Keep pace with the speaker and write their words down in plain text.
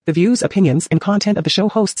The views, opinions, and content of the show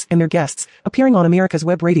hosts and their guests appearing on America's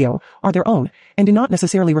Web Radio are their own and do not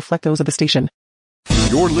necessarily reflect those of the station.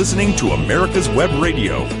 You're listening to America's Web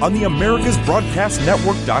Radio on the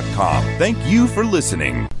AmericasBroadcastNetwork.com. Thank you for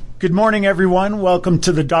listening. Good morning, everyone. Welcome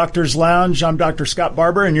to the Doctor's Lounge. I'm Dr. Scott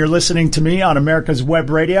Barbour, and you're listening to me on America's Web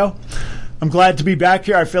Radio. I'm glad to be back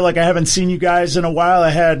here. I feel like I haven't seen you guys in a while. I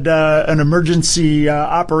had an emergency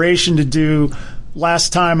operation to do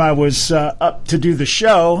last time I was up to do the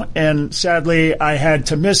show, and sadly I had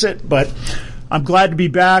to miss it, but I'm glad to be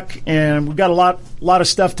back, and we've got a lot of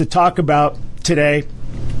stuff to talk about today.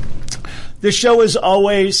 This show is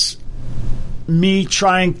always me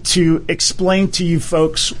trying to explain to you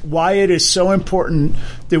folks why it is so important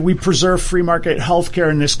that we preserve free market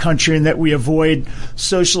healthcare in this country and that we avoid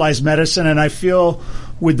socialized medicine. And I feel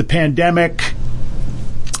with the pandemic,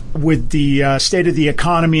 with the state of the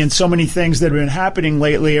economy and so many things that have been happening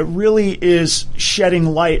lately, it really is shedding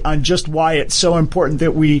light on just why it's so important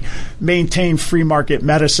that we maintain free market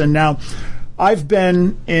medicine. Now, I've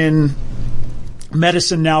been in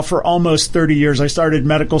medicine now for almost 30 years. I started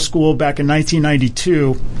medical school back in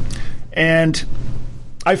 1992, and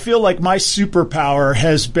I feel like my superpower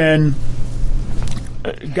has been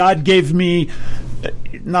God gave me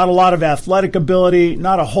not a lot of athletic ability,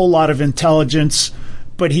 not a whole lot of intelligence,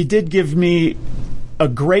 but he did give me a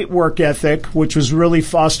great work ethic, which was really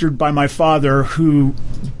fostered by my father, who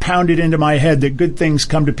pounded into my head that good things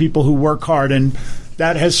come to people who work hard, and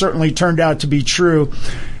that has certainly turned out to be true.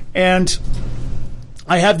 And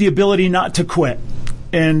I have the ability not to quit.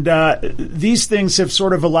 And these things have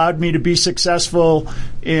sort of allowed me to be successful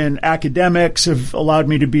in academics, have allowed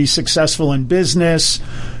me to be successful in business,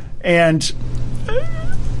 and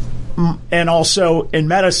also in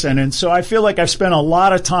medicine. And so I feel like I've spent a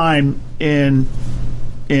lot of time in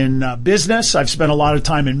business. I've spent a lot of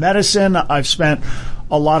time in medicine. I've spent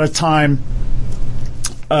a lot of time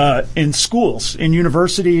in schools, in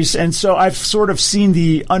universities. And so I've sort of seen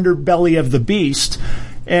the underbelly of the beast.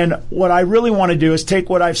 And what I really want to do is take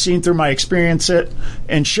what I've seen through my experience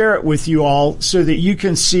and share it with you all so that you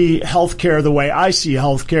can see healthcare the way I see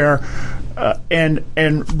healthcare,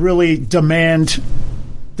 and really demand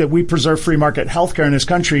that we preserve free market healthcare in this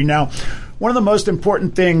country. Now, one of the most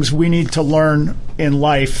important things we need to learn in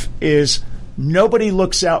life is nobody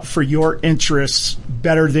looks out for your interests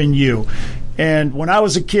better than you. And when I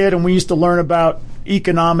was a kid and we used to learn about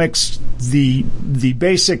economics, the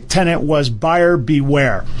basic tenet was buyer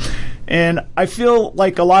beware. And I feel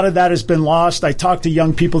like a lot of that has been lost. I talk to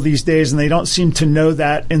young people these days, and they don't seem to know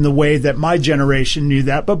that in the way that my generation knew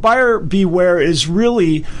that. But buyer beware is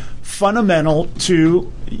really fundamental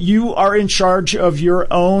to you are in charge of your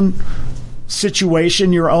own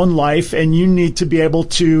situation, your own life, and you need to be able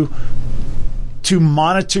to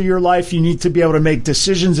monitor your life. You need to be able to make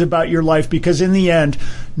decisions about your life, because in the end,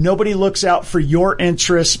 nobody looks out for your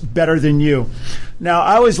interests better than you. Now,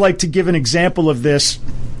 I always like to give an example of this.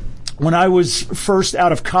 When I was first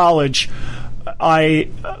out of college, I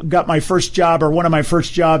got my first job, or one of my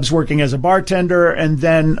first jobs, working as a bartender, and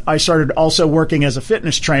then I started also working as a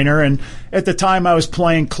fitness trainer. And at the time, I was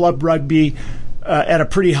playing club rugby at a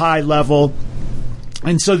pretty high level.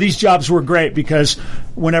 And so these jobs were great because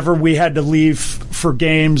whenever we had to leave for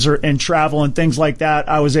games and travel and things like that,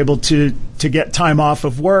 I was able to get time off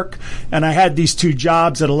of work. And I had these two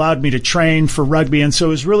jobs that allowed me to train for rugby. And so it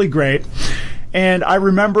was really great. And I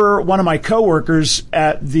remember one of my coworkers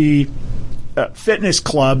at the fitness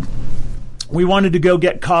club, we wanted to go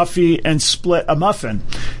get coffee and split a muffin.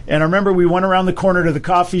 And I remember we went around the corner to the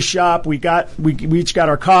coffee shop. We each got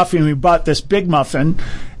our coffee, and we bought this big muffin.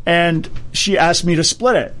 And she asked me to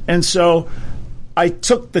split it. And so I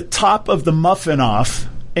took the top of the muffin off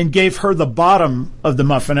and gave her the bottom of the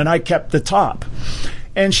muffin, and I kept the top.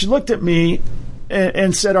 And she looked at me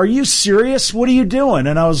and said, "Are you serious? What are you doing?"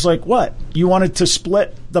 And I was like, "What? You wanted to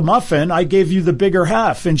split the muffin? I gave you the bigger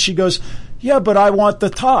half." And she goes, "Yeah, but I want the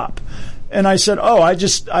top." And I said, "Oh, I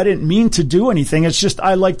didn't mean to do anything. It's just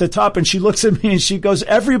I like the top." And she looks at me and she goes,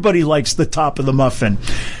 "Everybody likes the top of the muffin."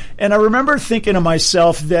 And I remember thinking to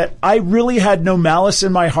myself that I really had no malice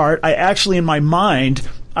in my heart. I actually, in my mind,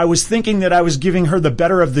 I was thinking that I was giving her the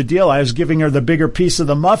better of the deal. I was giving her the bigger piece of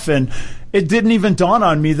the muffin. It didn't even dawn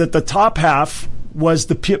on me that the top half was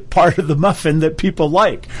the part of the muffin that people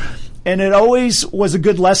like. And it always was a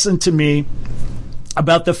good lesson to me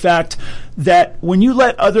about the fact that when you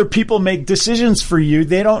let other people make decisions for you,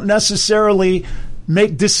 they don't necessarily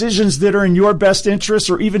make decisions that are in your best interest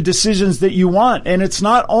or even decisions that you want. And it's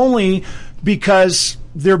not only because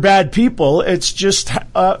they're bad people, it's just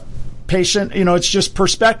patient, it's just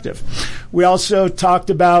perspective. We also talked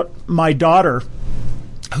about my daughter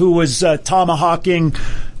who was tomahawking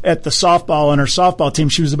at the softball on her softball team.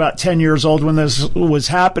 She was about 10 years old when this was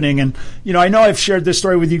happening. And, I know I've shared this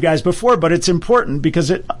story with you guys before, but it's important because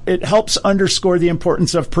it helps underscore the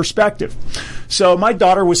importance of perspective. So my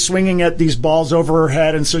daughter was swinging at these balls over her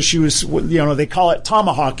head. And so she was, they call it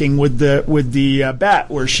tomahawking with the bat,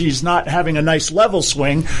 where she's not having a nice level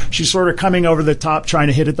swing. She's sort of coming over the top trying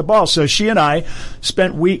to hit at the ball. So she and I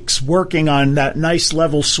spent weeks working on that nice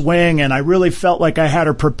level swing. And I really felt like I had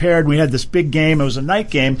her prepared. We had this big game. It was a night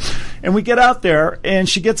game. And we get out there, and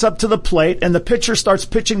she gets up to the plate, and the pitcher starts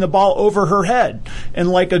pitching the ball over her head. And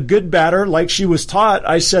like a good batter, like she was taught,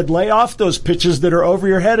 I said, lay off those pitches that are over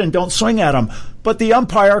your head and don't swing at them. But the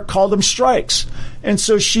umpire called them strikes. And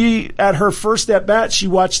so she, at her first at bat, she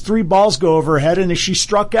watched 3 balls go over her head, and she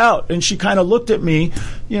struck out. And she kind of looked at me,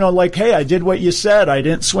 like, hey, I did what you said. I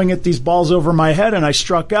didn't swing at these balls over my head, and I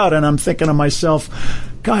struck out. And I'm thinking to myself,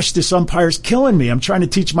 gosh, this umpire's killing me. I'm trying to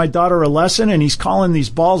teach my daughter a lesson, and he's calling these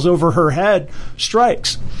balls over her head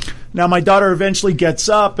strikes. Now, my daughter eventually gets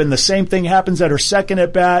up, and the same thing happens at her second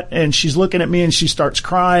at bat, and she's looking at me, and she starts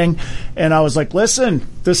crying. And I was like, listen,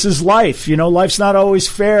 this is life. Life's not always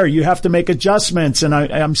fair. You have to make adjustments. And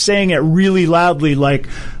I'm saying it really loudly, like,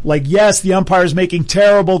 yes, the umpire's making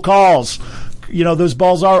terrible calls. Those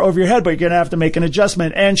balls are over your head, but you're going to have to make an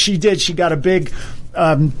adjustment. And she did. She got a big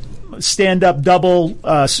stand-up double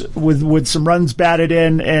with some runs batted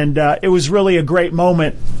in, and it was really a great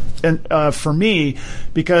moment for me,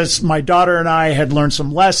 because my daughter and I had learned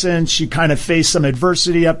some lessons. She kind of faced some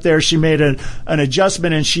adversity up there. She made an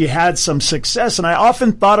adjustment, and she had some success. And I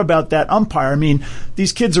often thought about that umpire. I mean,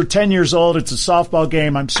 these kids are 10 years old. It's a softball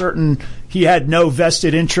game. I'm certain he had no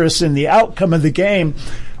vested interest in the outcome of the game.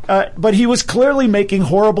 But he was clearly making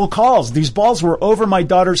horrible calls. These balls were over my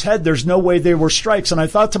daughter's head. There's no way they were strikes. And I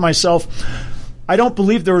thought to myself, I don't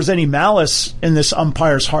believe there was any malice in this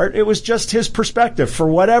umpire's heart. It was just his perspective. For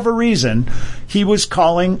whatever reason, he was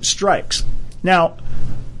calling strikes. Now,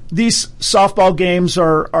 these softball games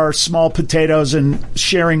are small potatoes, and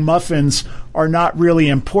sharing muffins are not really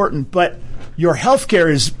important. But your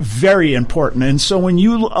healthcare is very important. And so when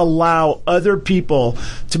you allow other people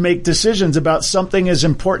to make decisions about something as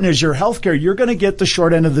important as your healthcare, you're going to get the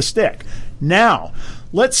short end of the stick. Now,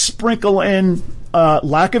 let's sprinkle in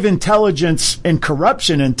lack of intelligence and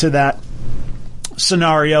corruption into that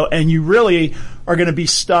scenario, and you really are going to be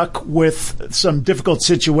stuck with some difficult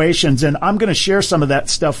situations. And I'm going to share some of that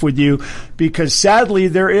stuff with you, because sadly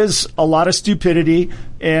there is a lot of stupidity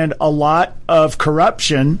and a lot of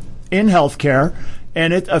corruption in healthcare,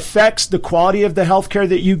 and it affects the quality of the healthcare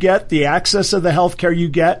that you get, the access of the healthcare you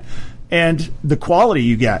get, and the quality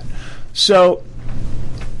you get. So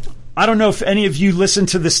I don't know if any of you listened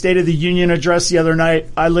to the State of the Union address the other night.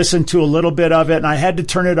 I listened to a little bit of it, and I had to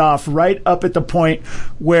turn it off right up at the point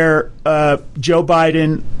where Joe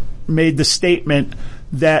Biden made the statement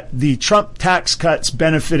that the Trump tax cuts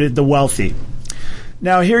benefited the wealthy.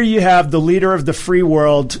 Now, here you have the leader of the free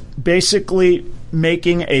world basically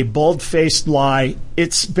making a bold-faced lie.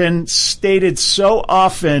 It's been stated so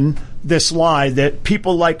often, this lie, that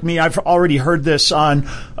people like me, I've already heard this on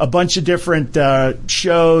a bunch of different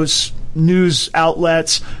shows, news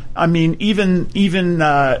outlets. I mean, even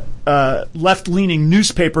left-leaning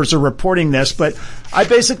newspapers are reporting this. But I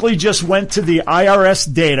basically just went to the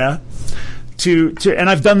IRS data and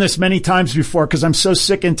I've done this many times before, because I'm so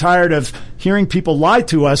sick and tired of hearing people lie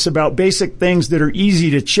to us about basic things that are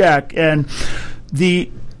easy to check. And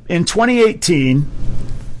in 2018,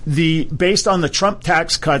 based on the Trump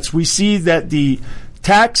tax cuts, we see that the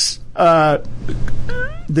tax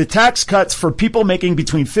cuts for people making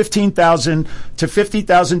between $15,000 to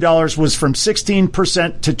 $50,000 was from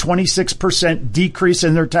 16% to 26% decrease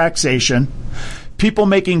in their taxation. People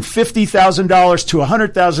making $50,000 to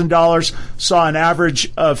 $100,000 saw an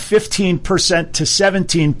average of 15% to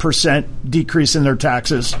 17% decrease in their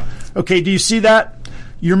taxes. Okay, do you see that?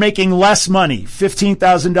 You're making less money,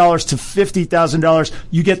 $15,000 to $50,000.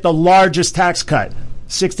 You get the largest tax cut,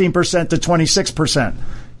 16% to 26%.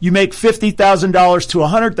 You make $50,000 to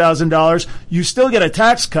 $100,000, you still get a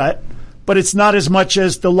tax cut, but it's not as much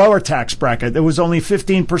as the lower tax bracket. It was only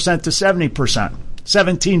 15% to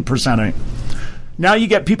 17%. Now you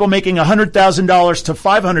get people making $100,000 to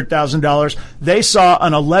 $500,000. They saw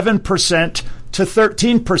an 11% to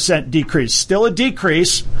 13% decrease. Still a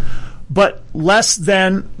decrease, but less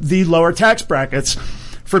than the lower tax brackets.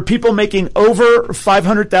 For people making over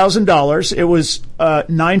 $500,000, it was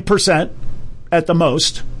 9% at the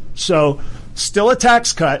most. So still a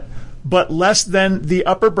tax cut, but less than the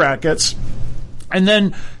upper brackets. And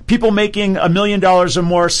then people making $1 million or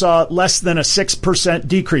more saw less than a 6%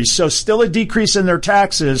 decrease. So still a decrease in their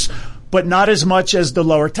taxes, but not as much as the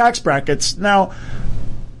lower tax brackets. Now,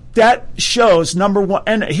 that shows, number one,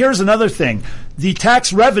 and here's another thing. The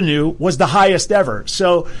tax revenue was the highest ever.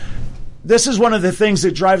 So this is one of the things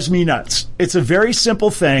that drives me nuts. It's a very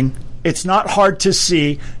simple thing. It's not hard to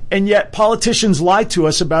see. And yet politicians lie to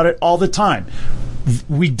us about it all the time.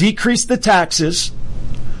 We decrease the taxes.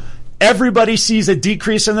 Everybody sees a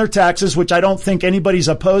decrease in their taxes, which I don't think anybody's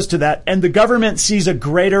opposed to that. And the government sees a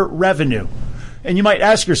greater revenue. And you might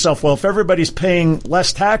ask yourself, well, if everybody's paying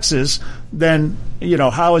less taxes, then,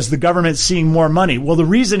 how is the government seeing more money? Well, the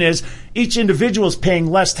reason is each individual is paying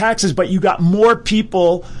less taxes, but you got more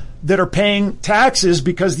people that are paying taxes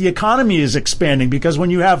because the economy is expanding. Because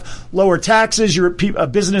when you have lower taxes, your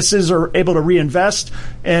businesses are able to reinvest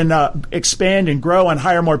and expand and grow and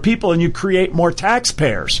hire more people, and you create more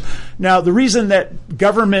taxpayers. Now, the reason that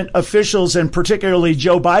government officials and particularly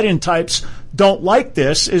Joe Biden types don't like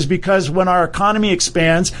this is because when our economy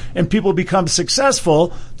expands and people become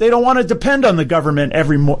successful, they don't want to depend on the government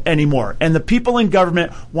anymore. And the people in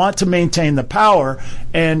government want to maintain the power.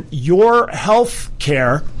 And your health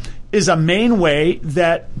care is a main way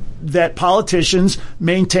that politicians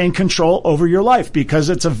maintain control over your life, because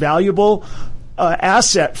it's a valuable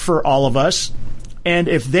asset for all of us. And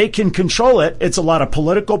if they can control it, it's a lot of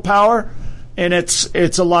political power. And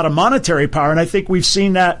it's a lot of monetary power. And I think we've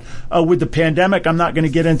seen that with the pandemic. I'm not going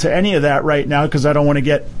to get into any of that right now because I don't want to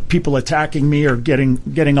get people attacking me or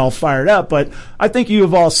getting all fired up. But I think you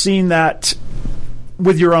have all seen that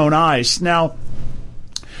with your own eyes. Now,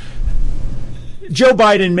 Joe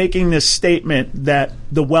Biden making this statement that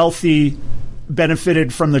the wealthy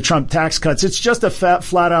benefited from the Trump tax cuts, it's just a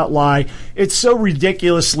flat out lie. It's so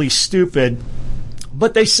ridiculously stupid.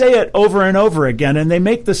 But they say it over and over again, and they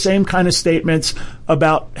make the same kind of statements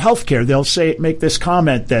about healthcare. They'll make this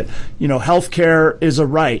comment that, healthcare is a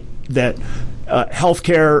right, that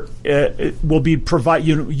healthcare will be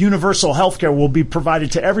universal healthcare will be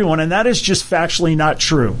provided to everyone, and that is just factually not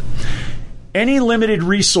true. Any limited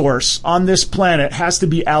resource on this planet has to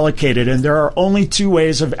be allocated, and there are only two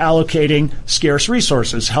ways of allocating scarce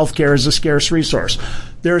resources. Healthcare is a scarce resource.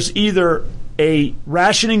 There's either a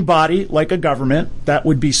rationing body like a government, that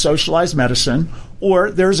would be socialized medicine,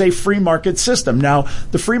 or there's a free market system. Now,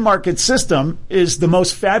 the free market system is the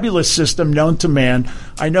most fabulous system known to man.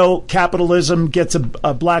 I know capitalism gets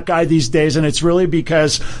a black eye these days, and it's really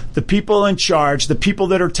because the people in charge, the people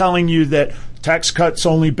that are telling you that tax cuts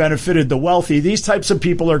only benefited the wealthy, these types of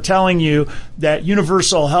people are telling you that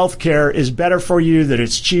universal health care is better for you, that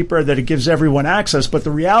it's cheaper, that it gives everyone access. But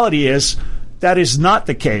the reality is, that is not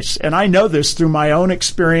the case. And I know this through my own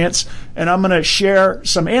experience, and I'm going to share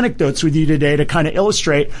some anecdotes with you today to kind of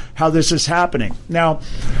illustrate how this is happening. Now,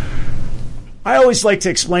 I always like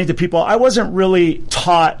to explain to people, I wasn't really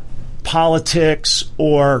taught politics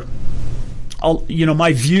or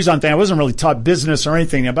my views on things. I wasn't really taught business or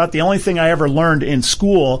anything. About the only thing I ever learned in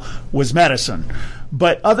school was medicine.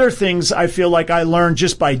 But other things I feel like I learned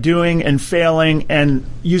just by doing and failing and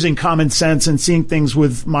using common sense and seeing things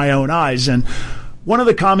with my own eyes. And one of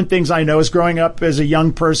the common things I know is growing up as a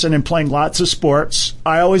young person and playing lots of sports,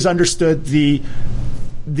 I always understood the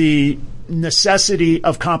necessity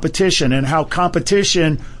of competition and how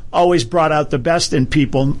competition always brought out the best in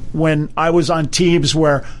people. When I was on teams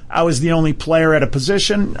where I was the only player at a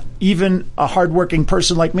position, even a hardworking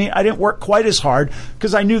person like me, I didn't work quite as hard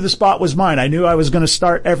because I knew the spot was mine. I knew I was going to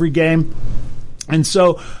start every game. And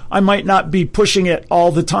so I might not be pushing it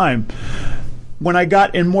all the time. When I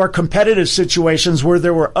got in more competitive situations where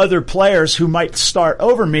there were other players who might start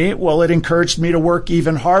over me, well, it encouraged me to work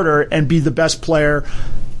even harder and be the best player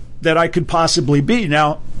that I could possibly be.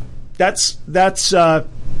 Now, that's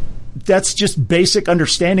just basic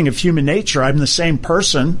understanding of human nature. I'm the same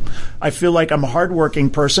person. I feel like I'm a hardworking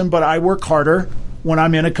person, but I work harder when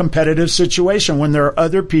I'm in a competitive situation. When there are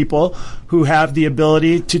other people who have the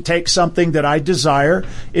ability to take something that I desire,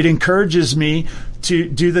 it encourages me to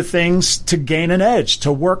do the things to gain an edge,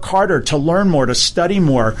 to work harder, to learn more, to study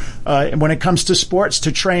more. When it comes to sports,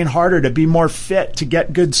 to train harder, to be more fit, to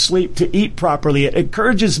get good sleep, to eat properly. It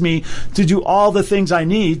encourages me to do all the things I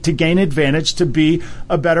need to gain advantage, to be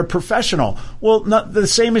a better professional. Well, the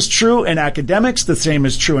same is true in academics. The same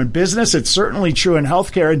is true in business. It's certainly true in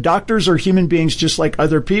healthcare. And doctors are human beings just like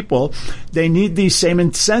other people. They need these same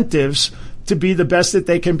incentives to be the best that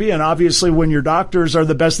they can be. And obviously, when your doctors are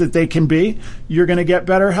the best that they can be, you're going to get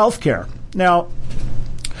better health care. Now,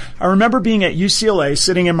 I remember being at UCLA,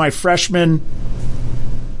 sitting in my freshman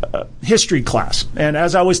history class. And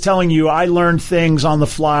as I was telling you, I learned things on the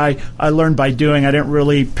fly. I learned by doing. I didn't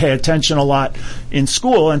really pay attention a lot in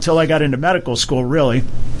school until I got into medical school, really.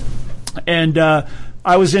 And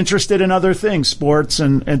I was interested in other things, sports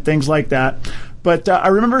and things like that. But I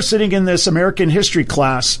remember sitting in this American history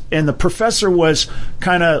class, and the professor was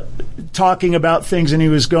kind of talking about things, and he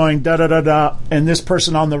was going da-da-da-da, and this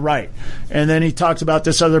person on the right. And then he talked about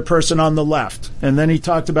this other person on the left. And then he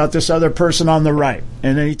talked about this other person on the right.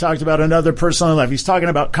 And then he talked about another person on the left. He's talking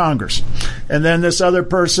about Congress. And then this other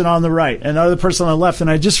person on the right, and another person on the left. And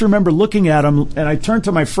I just remember looking at him, and I turned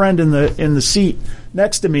to my friend in the seat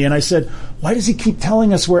next to me, and I said, why does he keep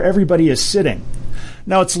telling us where everybody is sitting?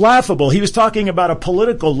 Now, it's laughable. He was talking about a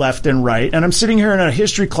political left and right, and I'm sitting here in a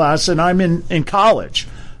history class, and I'm in college.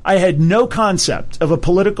 I had no concept of a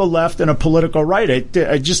political left and a political right.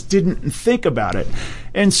 I just didn't think about it.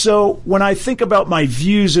 And so when I think about my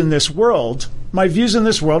views in this world, my views in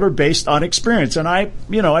this world are based on experience. And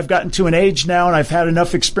I've gotten to an age now, and I've had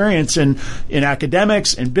enough experience in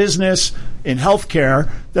academics, in business, in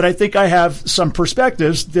healthcare, that I think I have some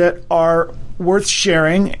perspectives that are worth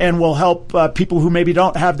sharing and will help people who maybe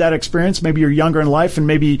don't have that experience. Maybe you're younger in life and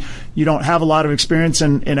maybe you don't have a lot of experience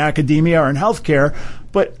in academia or in healthcare,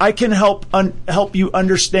 but I can help you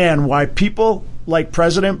understand why people like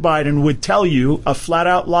President Biden would tell you a flat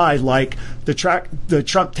out lie like the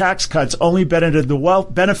Trump tax cuts only benefited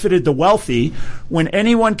the wealthy, when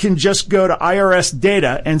anyone can just go to IRS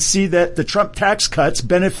data and see that the Trump tax cuts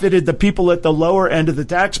benefited the people at the lower end of the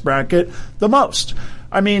tax bracket the most.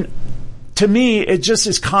 I mean, to me, it just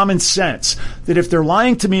is common sense that if they're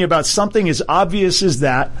lying to me about something as obvious as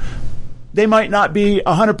that, they might not be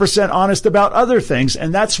 100% honest about other things.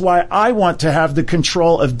 And that's why I want to have the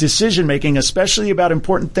control of decision making, especially about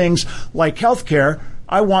important things like healthcare.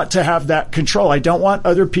 I want to have that control. I don't want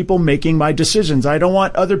other people making my decisions. I don't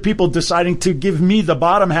want other people deciding to give me the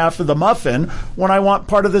bottom half of the muffin when I want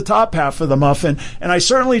part of the top half of the muffin. And I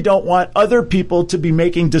certainly don't want other people to be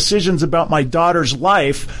making decisions about my daughter's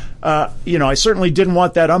life. I certainly didn't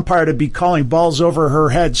want that umpire to be calling balls over her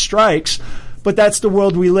head strikes. But that's the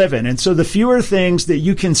world we live in. And so the fewer things that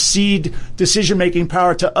you can cede decision-making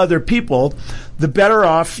power to other people, the better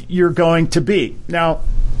off you're going to be. Now,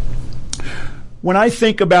 when I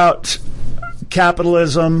think about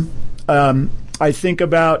capitalism, I think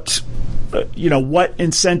about, what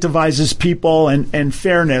incentivizes people and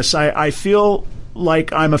fairness. I feel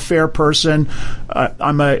like I'm a fair person.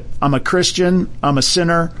 I'm a Christian. I'm a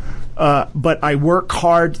sinner. But I work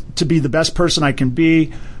hard to be the best person I can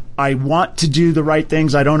be. I want to do the right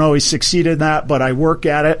things. I don't always succeed in that, but I work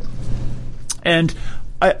at it. And,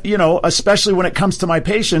 especially when it comes to my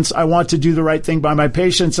patients, I want to do the right thing by my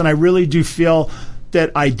patients. And I really do feel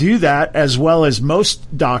that I do that as well as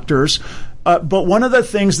most doctors. But one of the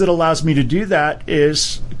things that allows me to do that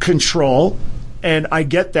is control. And I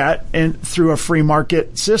get that through a free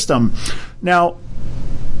market system. Now,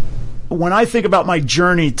 when I think about my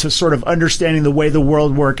journey to sort of understanding the way the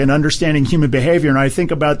world works and understanding human behavior, and I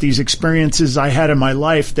think about these experiences I had in my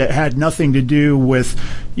life that had nothing to do with,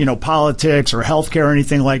 politics or healthcare or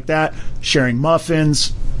anything like that, sharing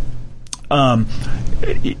muffins. I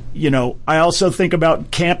also think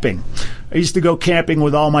about camping. I used to go camping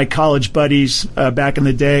with all my college buddies back in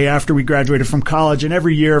the day after we graduated from college, and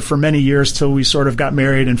every year for many years till we sort of got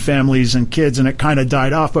married and families and kids, and it kind of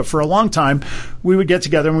died off. But for a long time, we would get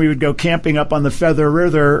together and we would go camping up on the Feather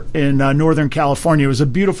River in Northern California. It was a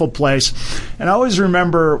beautiful place. And I always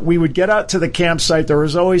remember we would get out to the campsite. There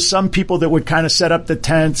was always some people that would kind of set up the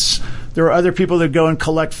tents. There were other people that go and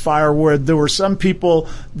collect firewood. There were some people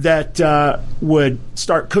that would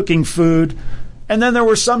start cooking food. And then there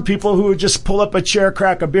were some people who would just pull up a chair,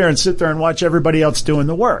 crack a beer, and sit there and watch everybody else doing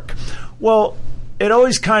the work. Well, it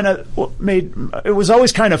was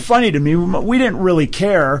always kind of funny to me. We didn't really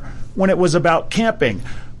care when it was about camping.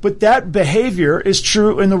 But that behavior is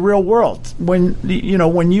true in the real world. When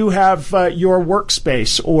you have your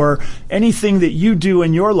workspace or anything that you do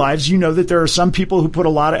in your lives, you know that there are some people who put a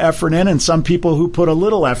lot of effort in and some people who put a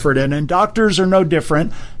little effort in. And doctors are no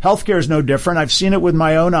different. Healthcare is no different. I've seen it with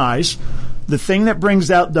my own eyes. The thing that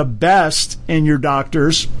brings out the best in your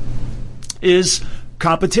doctors is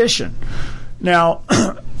competition. Now,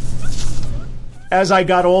 as I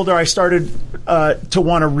got older, I started to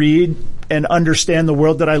want to read and understand the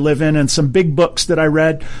world that I live in, and some big books that I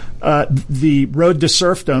read, The Road to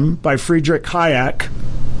Serfdom by Friedrich Hayek,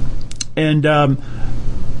 and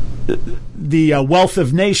The Wealth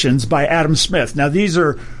of Nations by Adam Smith. Now, these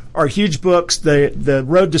are huge books. The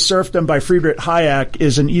Road to Serfdom by Friedrich Hayek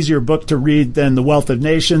is an easier book to read than The Wealth of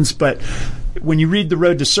Nations, but when you read The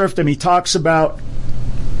Road to Serfdom, he talks about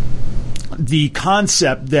the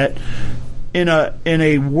concept that in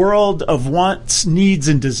a world of wants, needs,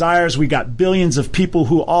 and desires, we got billions of people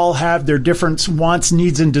who all have their different wants,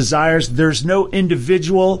 needs, and desires. There's no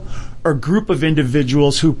individual or group of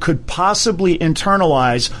individuals who could possibly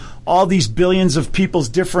internalize all these billions of people's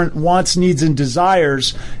different wants, needs, and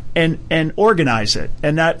desires and organize it.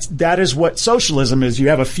 And that is what socialism is. You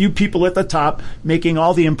have a few people at the top making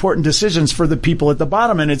all the important decisions for the people at the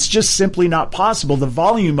bottom, and it's just simply not possible. The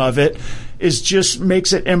volume of it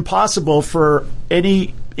makes it impossible for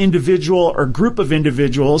any individual or group of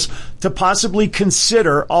individuals to possibly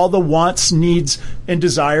consider all the wants, needs, and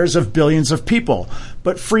desires of billions of people.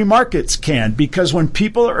 But free markets can, because when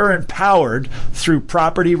people are empowered through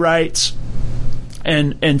property rights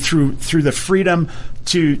and through the freedom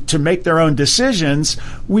to make their own decisions,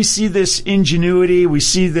 we see this ingenuity, we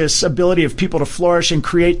see this ability of people to flourish and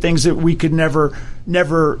create things that we could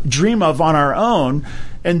never dream of on our own.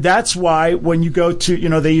 And that's why when you go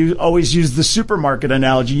to, they always use the supermarket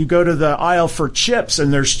analogy. You go to the aisle for chips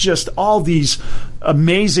and there's just all these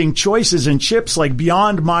amazing choices in chips, like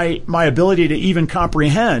beyond my ability to even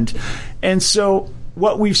comprehend. And so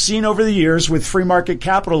what we've seen over the years with free market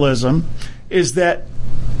capitalism is that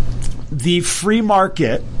the free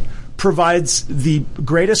market provides the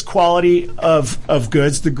greatest quality of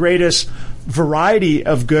goods, the greatest variety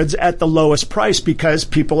of goods at the lowest price, because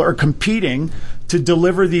people are competing to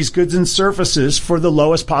deliver these goods and services for the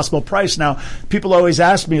lowest possible price. Now, people always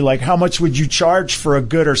ask me, like, how much would you charge for a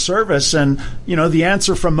good or service? And, the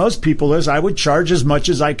answer from most people is I would charge as much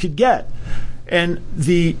as I could get. And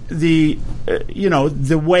the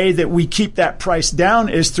way that we keep that price down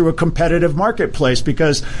is through a competitive marketplace,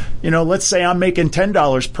 because, let's say I'm making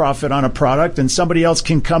 $10 profit on a product and somebody else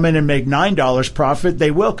can come in and make $9 profit.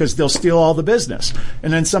 They will, because they'll steal all the business.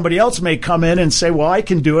 And then somebody else may come in and say, well, I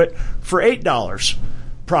can do it for $8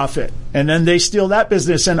 profit. And then they steal that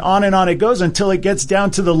business, and on it goes until it gets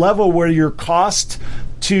down to the level where your cost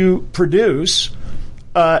to produce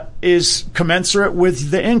is commensurate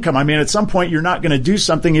with the income. I mean, at some point, you're not going to do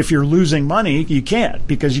something if you're losing money. You can't,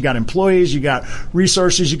 because you got employees, you got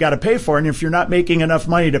resources you got to pay for. And if you're not making enough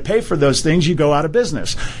money to pay for those things, you go out of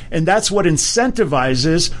business. And that's what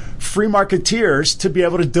incentivizes free marketeers to be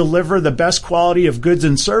able to deliver the best quality of goods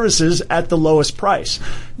and services at the lowest price.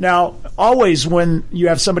 Now, always when you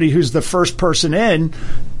have somebody who's the first person in,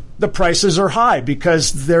 the prices are high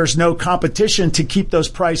because there's no competition to keep those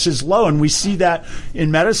prices low. And we see that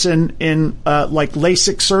in medicine in like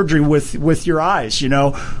LASIK surgery with your eyes.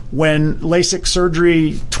 When LASIK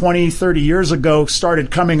surgery 20, 30 years ago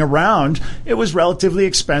started coming around, it was relatively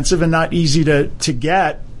expensive and not easy to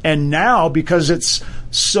get. And now, because it's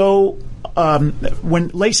so when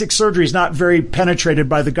LASIK surgery is not very penetrated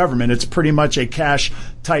by the government, it's pretty much a cash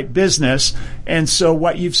type business. And so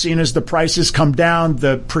what you've seen is the prices come down,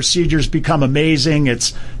 the procedures become amazing.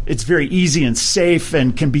 It's very easy and safe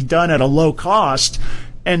and can be done at a low cost.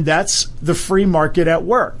 And that's the free market at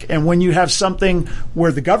work. And when you have something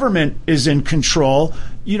where the government is in control,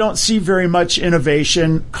 you don't see very much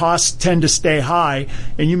innovation. Costs tend to stay high.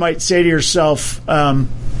 And you might say to yourself,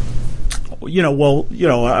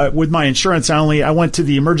 with my insurance, I went to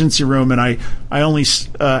the emergency room and I only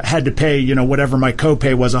had to pay, whatever my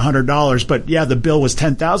copay was, $100. But yeah, the bill was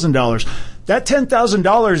 $10,000. That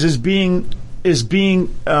 $10,000 is being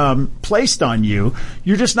placed on you.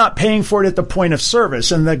 You're just not paying for it at the point of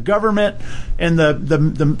service. And the government and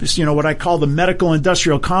the what I call the medical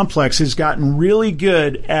industrial complex has gotten really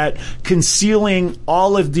good at concealing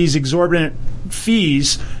all of these exorbitant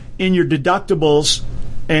fees in your deductibles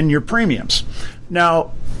and your premiums.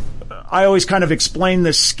 Now, I always kind of explain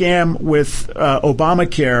this scam with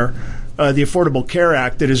Obamacare, the Affordable Care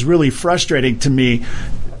Act, that is really frustrating to me.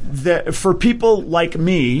 That for people like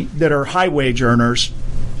me that are high wage earners,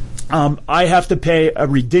 I have to pay a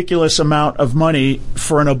ridiculous amount of money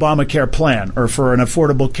for an Obamacare plan or for an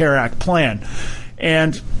Affordable Care Act plan.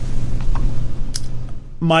 And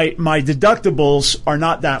my deductibles are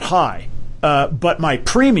not that high. But my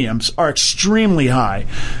premiums are extremely high.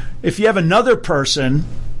 If you have another person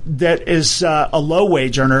that is a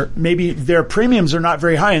low-wage earner, maybe their premiums are not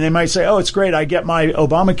very high, and they might say, oh, it's great, I get my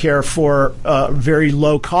Obamacare for very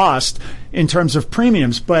low cost in terms of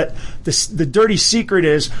premiums. But the dirty secret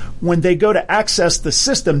is when they go to access the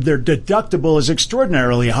system, their deductible is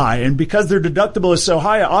extraordinarily high. And because their deductible is so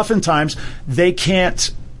high, oftentimes they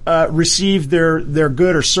can't receive their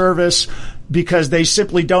good or service because they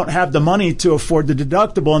simply don't have the money to afford the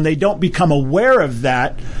deductible, and they don't become aware of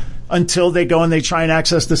that until they go and they try and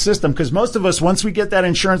access the system. Because most of us, once we get that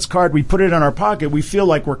insurance card, we put it in our pocket, we feel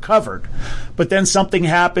like we're covered. But then something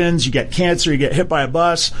happens, you get cancer, you get hit by a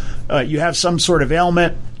bus, you have some sort of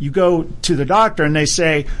ailment, you go to the doctor and they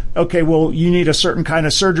say, okay, well, you need a certain kind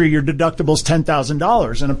of surgery, your deductible is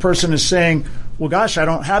 $10,000. And a person is saying, well, gosh, I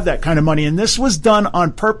don't have that kind of money. And this was done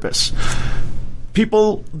on purpose.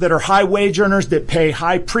 People that are high wage earners that pay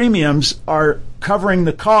high premiums are covering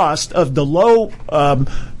the cost of the low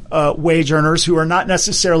wage earners who are not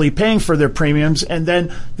necessarily paying for their premiums. And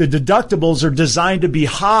then the deductibles are designed to be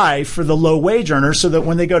high for the low wage earners so that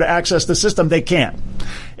when they go to access the system, they can't.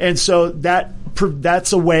 And so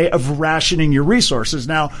that's a way of rationing your resources.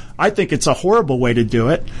 Now, I think it's a horrible way to do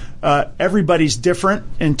it. Everybody's different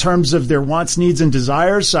in terms of their wants, needs, and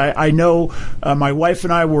desires. I know my wife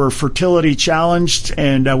and I were fertility challenged,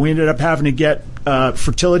 and we ended up having to get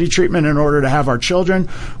fertility treatment in order to have our children.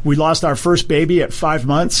 We lost our first baby at 5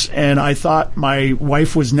 months, and I thought my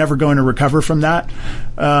wife was never going to recover from that.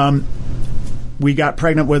 We got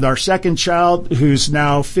pregnant with our second child, who's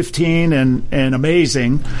now 15 and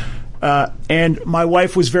amazing. And my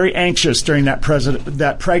wife was very anxious during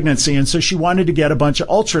that pregnancy, and so she wanted to get a bunch of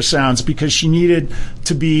ultrasounds because she needed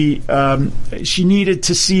to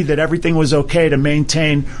see that everything was okay to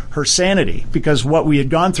maintain her sanity, because what we had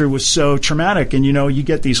gone through was so traumatic. And you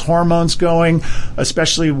get these hormones going,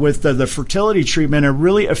 especially with the fertility treatment. It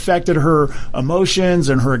really affected her emotions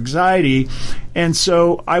and her anxiety. And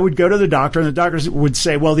so I would go to the doctor, and the doctor would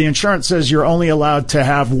say, well, the insurance says you're only allowed to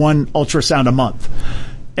have one ultrasound a month.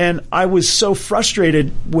 And I was so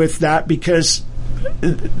frustrated with that, because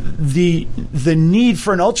the need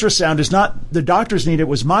for an ultrasound is not the doctor's need, it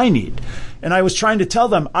was my need. And I was trying to tell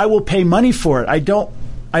them, I will pay money for it. I don't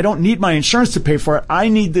need my insurance to pay for it. I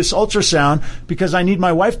need this ultrasound because I need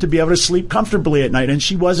my wife to be able to sleep comfortably at night. And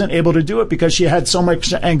she wasn't able to do it because she had so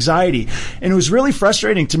much anxiety. And it was really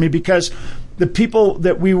frustrating to me, because the people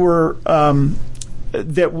that we were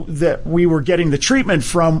that we were getting the treatment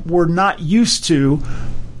from were not used to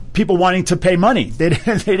people wanting to pay money. They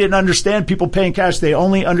didn't understand people paying cash. They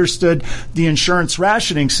only understood the insurance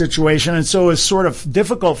rationing situation. And so it was sort of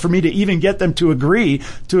difficult for me to even get them to agree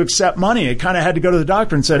to accept money. I kind of had to go to the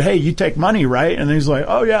doctor and said, hey, you take money, right? And he's like,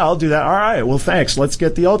 oh, yeah, I'll do that. All right, well, thanks. Let's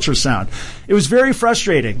get the ultrasound. It was very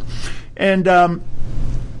frustrating. And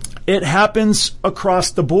it happens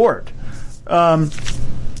across the board.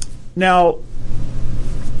 Now,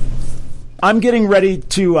 I'm getting ready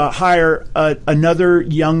to hire another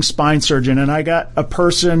young spine surgeon, and I got a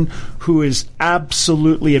person who is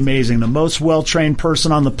absolutely amazing, the most well-trained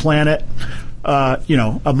person on the planet,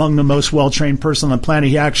 among the most well-trained person on the planet.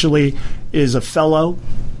 He actually is a fellow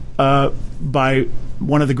by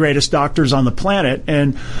one of the greatest doctors on the planet,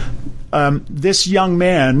 and this young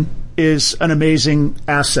man is an amazing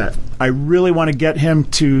asset. I really want to get him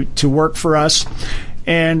to work for us,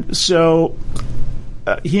 and so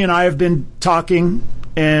he and I have been talking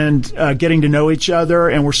and getting to know each other,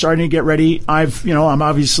 and we're starting to get ready. I'm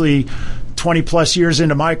obviously 20 plus years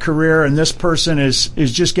into my career, and this person is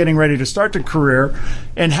just getting ready to start their career.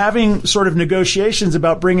 And having sort of negotiations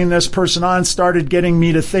about bringing this person on started getting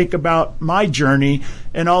me to think about my journey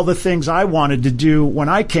and all the things I wanted to do when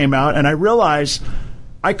I came out. And I realized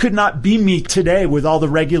I could not be me today with all the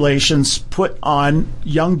regulations put on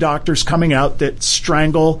young doctors coming out that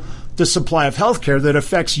strangle the supply of healthcare that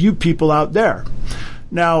affects you people out there.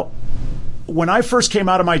 Now, when I first came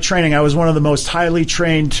out of my training, I was one of the most highly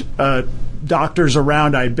trained doctors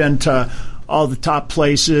around. I had been to all the top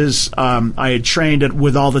places. I had trained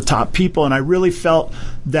with all the top people, and I really felt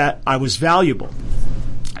that I was valuable.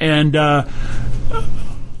 And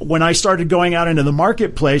when I started going out into the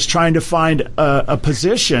marketplace trying to find a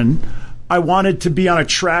position, I wanted to be on a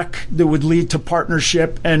track that would lead to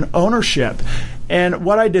partnership and ownership. And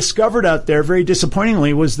what I discovered out there, very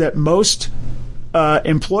disappointingly, was that most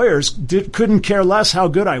employers couldn't care less how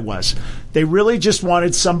good I was. They really just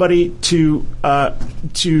wanted somebody to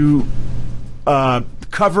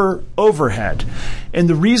cover overhead. And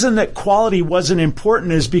the reason that quality wasn't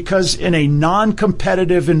important is because in a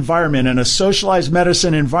non-competitive environment, in a socialized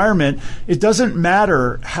medicine environment, it doesn't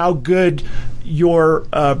matter how good your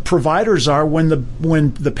providers are when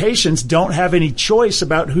the patients don't have any choice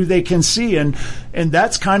about who they can see. And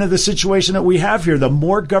that's kind of the situation that we have here. The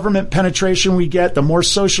more government penetration we get, the more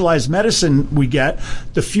socialized medicine we get,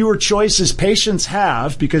 the fewer choices patients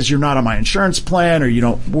have, because you're not on my insurance plan, or you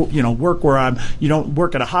don't work where you don't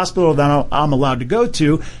work at a hospital that I'm allowed to go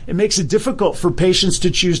to. It makes it difficult for patients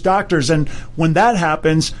to choose doctors. And when that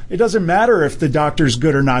happens, it doesn't matter if the doctor's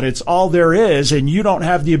good or not. It's all there is, and you don't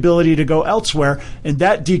have the ability to go elsewhere. elsewhere, and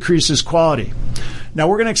that decreases quality. Now,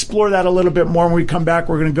 we're going to explore that a little bit more when we come back.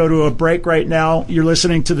 We're going to go to a break right now. You're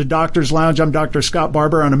listening to the Doctor's Lounge. I'm Dr. Scott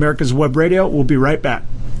Barbour on America's Web Radio. We'll be right back.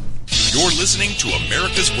 You're listening to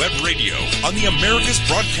America's Web Radio on the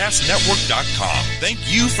AmericasBroadcastNetwork.com. Thank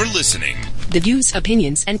you for listening. The views,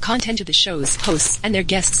 opinions, and content of the show's hosts and their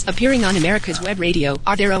guests appearing on America's Web Radio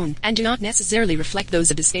are their own and do not necessarily reflect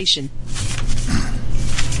those of the station.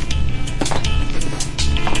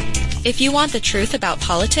 If you want the truth about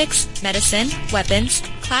politics, medicine, weapons,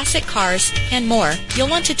 classic cars, and more, you'll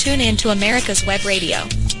want to tune in to America's Web Radio.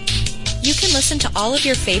 You can listen to all of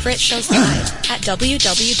your favorite shows live at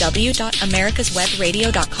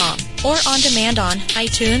www.americaswebradio.com or on demand on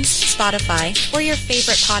iTunes, Spotify, or your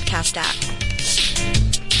favorite podcast app.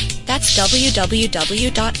 That's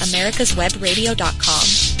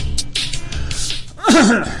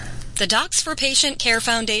www.americaswebradio.com. The Docs for Patient Care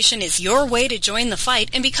Foundation is your way to join the fight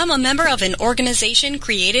and become a member of an organization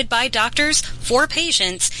created by doctors for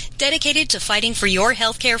patients dedicated to fighting for your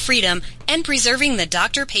healthcare freedom and preserving the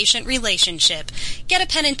doctor-patient relationship. Get a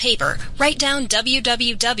pen and paper. Write down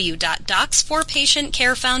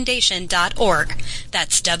www.docsforpatientcarefoundation.org.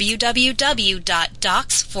 That's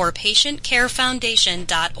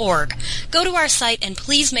www.docsforpatientcarefoundation.org. Go to our site and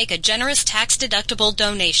please make a generous tax-deductible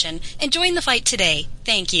donation and join the fight today.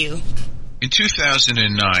 Thank you. In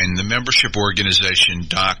 2009, the membership organization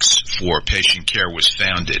Docs for Patient Care was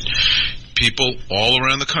founded. People all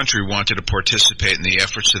around the country wanted to participate in the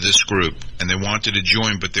efforts of this group, and they wanted to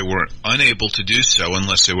join, but they were unable to do so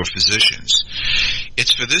unless they were physicians.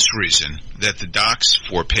 It's for this reason that the Docs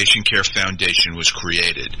for Patient Care Foundation was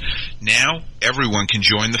created. Now, everyone can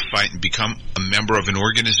join the fight and become a member of an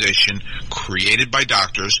organization created by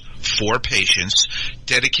doctors for patients,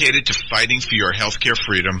 dedicated to fighting for your healthcare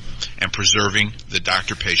freedom and preserving the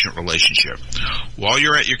doctor-patient relationship. While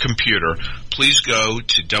you're at your computer, please go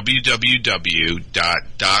to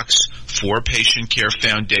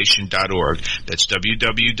www.docs4patientcarefoundation.org. That's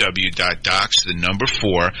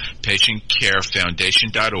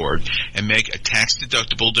www.docs4patientcarefoundation.org and make a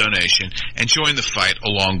tax-deductible donation and join the fight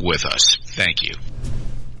along with us. Thank you.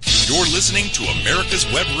 You're listening to America's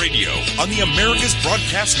Web Radio on the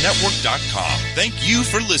AmericasBroadcastNetwork.com. Thank you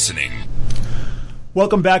for listening.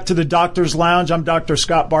 Welcome back to the Doctor's Lounge. I'm Dr.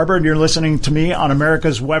 Scott Barbour, and you're listening to me on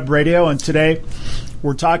America's Web Radio. And today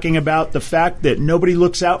we're talking about the fact that nobody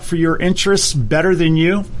looks out for your interests better than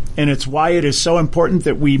you, and it's why it is so important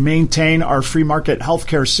that we maintain our free market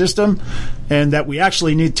healthcare system and that we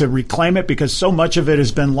actually need to reclaim it because so much of it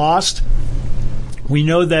has been lost. We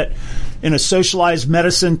know that in a socialized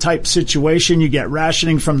medicine type situation, you get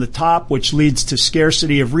rationing from the top, which leads to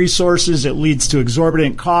scarcity of resources. It leads to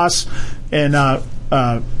exorbitant costs and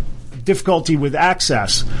difficulty with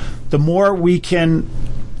access. The more we can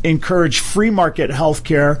encourage free market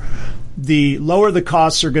healthcare, the lower the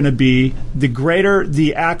costs are going to be, the greater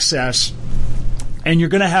the access, and you're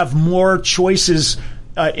going to have more choices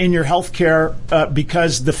in your healthcare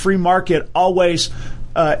because the free market always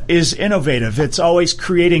is innovative. It's always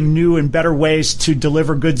creating new and better ways to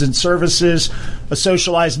deliver goods and services. A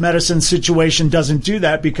socialized medicine situation doesn't do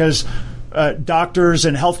that because doctors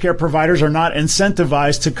and healthcare providers are not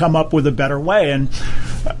incentivized to come up with a better way. And,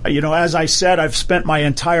 as I said, I've spent my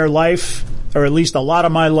entire life, or at least a lot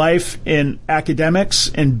of my life, in academics,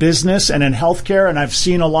 in business, and in healthcare, and I've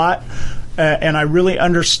seen a lot, and I really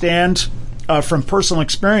understand from personal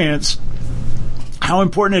experience how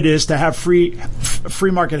important it is to have free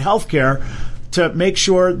market healthcare to make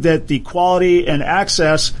sure that the quality and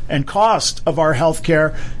access and cost of our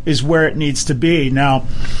healthcare is where it needs to be. Now,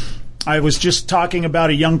 I was just talking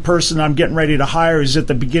about a young person I'm getting ready to hire who's at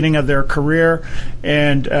the beginning of their career,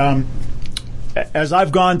 and as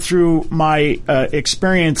I've gone through my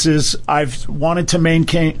experiences, I've wanted to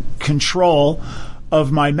maintain control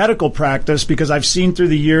of my medical practice because I've seen through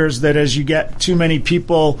the years that as you get too many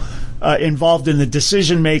people involved in the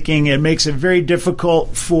decision making, it makes it very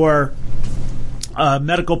difficult for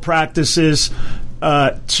medical practices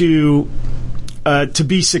to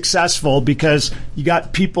be successful because you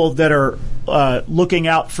got people that are looking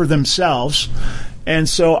out for themselves. And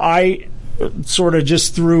so I sort of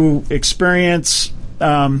just through experience,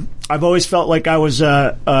 I've always felt like I was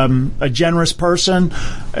a generous person.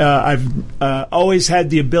 I've always had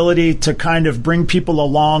the ability to kind of bring people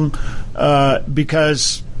along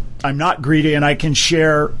because not greedy, and I can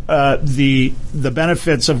share the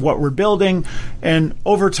benefits of what we're building. And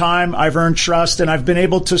over time, I've earned trust, and I've been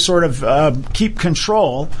able to sort of keep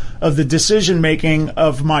control of the decision making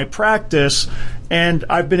of my practice. And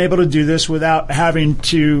I've been able to do this without having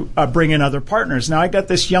to bring in other partners. Now, I got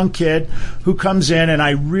this young kid who comes in, and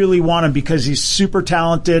I really want him because he's super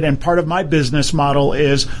talented. And part of my business model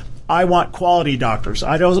is I want quality doctors.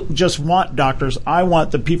 I don't just want doctors. I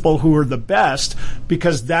want the people who are the best,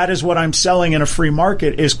 because that is what I'm selling in a free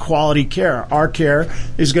market, is quality care. Our care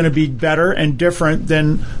is going to be better and different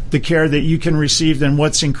than the care that you can receive than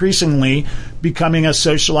what's increasingly becoming a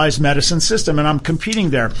socialized medicine system, and I'm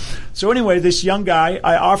competing there. So anyway, this young guy,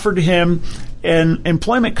 I offered him an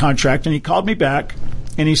employment contract, and he called me back,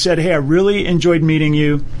 and he said, hey, I really enjoyed meeting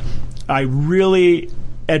you. I really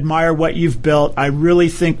admire what you've built. I really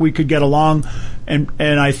think we could get along, and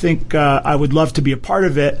I think I would love to be a part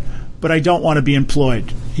of it, but I don't want to be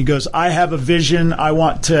employed. He goes, I have a vision. I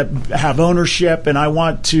want to have ownership, and I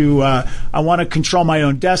want to control my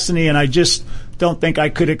own destiny, and I just don't think I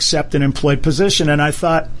could accept an employed position. And I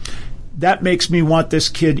thought, that makes me want this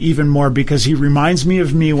kid even more, because he reminds me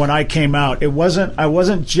of me when I came out. I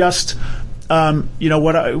wasn't just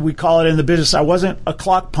what we call it in the business, I wasn't a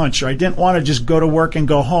clock puncher. I didn't want to just go to work and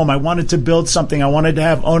go home. I wanted to build something. I wanted to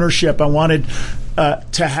have ownership. I wanted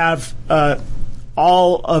to have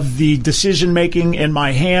all of the decision making in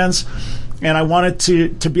my hands, and I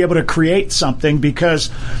wanted to be able to create something, because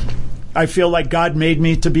I feel like God made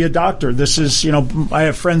me to be a doctor. This is, I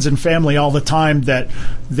have friends and family all the time that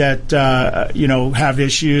have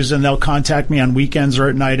issues, and they'll contact me on weekends or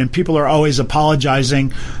at night, and people are always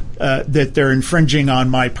apologizing that they're infringing on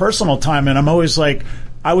my personal time. And I'm always like,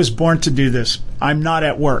 I was born to do this. I'm not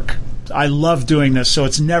at work. I love doing this. So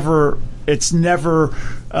it's never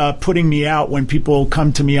putting me out when people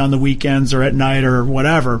come to me on the weekends or at night or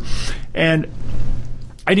whatever. And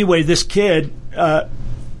anyway, this kid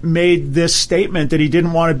made this statement that he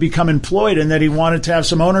didn't want to become employed and that he wanted to have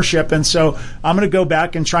some ownership. And so I'm going to go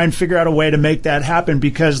back and try and figure out a way to make that happen,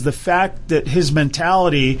 because the fact that his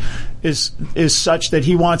mentality is such that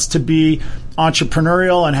he wants to be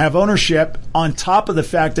entrepreneurial and have ownership, on top of the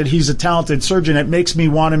fact that he's a talented surgeon, it makes me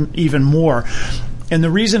want him even more. And the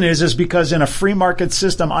reason is because in a free market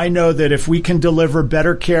system, I know that if we can deliver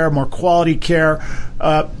better care, more quality care,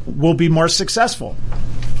 we'll be more successful.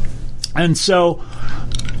 And so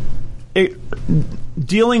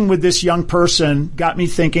dealing with this young person got me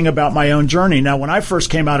thinking about my own journey. Now, when I first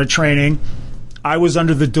came out of training, I was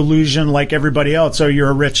under the delusion, like everybody else, oh, you're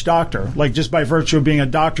a rich doctor. Like, just by virtue of being a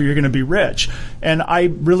doctor, you're going to be rich. And I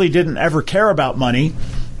really didn't ever care about money.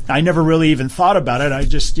 I never really even thought about it. I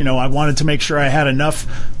just, I wanted to make sure I had enough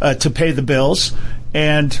to pay the bills.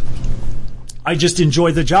 And I just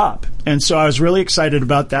enjoyed the job. And so I was really excited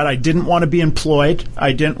about that. I didn't want to be employed.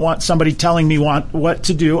 I didn't want somebody telling me what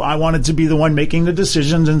to do. I wanted to be the one making the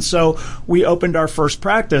decisions. And so we opened our first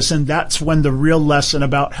practice, and that's when the real lesson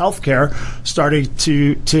about healthcare started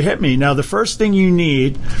to hit me. Now, the first thing you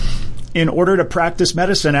need in order to practice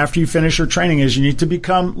medicine after you finish your training is you need to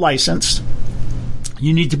become licensed.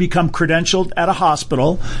 You need to become credentialed at a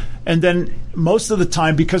hospital. And then most of the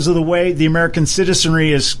time, because of the way the American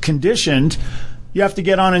citizenry is conditioned, you have to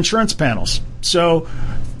get on insurance panels. So,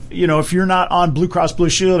 if you're not on Blue Cross Blue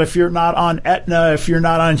Shield, if you're not on Aetna, if you're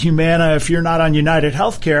not on Humana, if you're not on United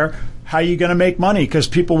Healthcare, how are you going to make money? Because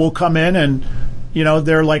people will come in and,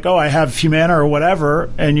 they're like, oh, I have Humana or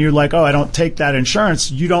whatever. And you're like, oh, I don't take that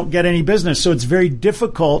insurance. You don't get any business. So it's very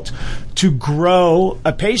difficult to grow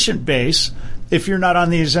a patient base if you're not on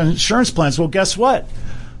these insurance plans. Well, guess what?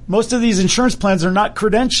 Most of these insurance plans are not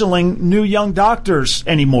credentialing new young doctors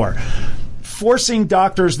anymore. Forcing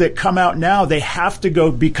doctors that come out now, they have to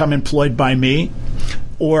go become employed by me,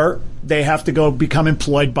 or they have to go become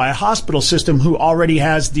employed by a hospital system who already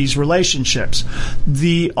has these relationships.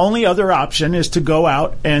 The only other option is to go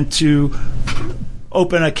out and to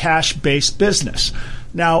open a cash-based business.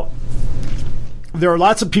 Now, there are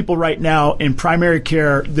lots of people right now in primary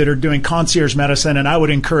care that are doing concierge medicine, and I would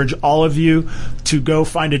encourage all of you to go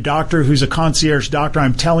find a doctor who's a concierge doctor.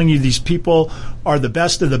 I'm telling you, these people are the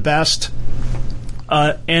best of the best,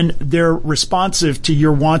 and they're responsive to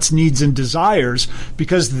your wants, needs, and desires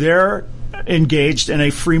because they're engaged in a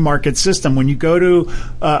free market system. When you go to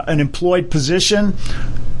an employed position,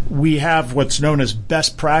 we have what's known as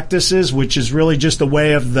best practices, which is really just a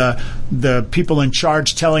way of the people in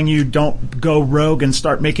charge telling you don't go rogue and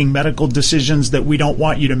start making medical decisions that we don't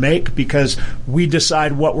want you to make, because we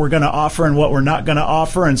decide what we're going to offer and what we're not going to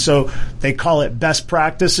offer. And so they call it best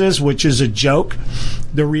practices, which is a joke.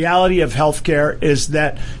 The reality of healthcare is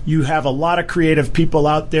that you have a lot of creative people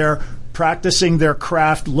out there practicing their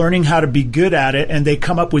craft, learning how to be good at it, and they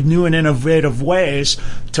come up with new and innovative ways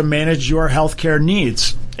to manage your healthcare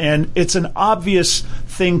needs. And it's an obvious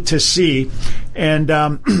thing to see. And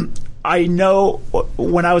I know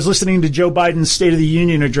when I was listening to Joe Biden's State of the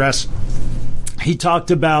Union address, he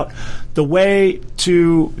talked about the way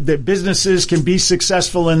that businesses can be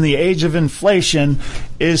successful in the age of inflation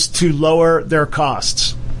is to lower their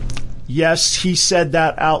costs. Yes, he said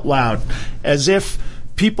that out loud, as if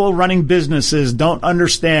people running businesses don't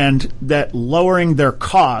understand that lowering their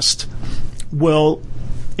cost will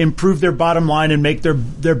improve their bottom line and make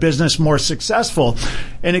their business more successful.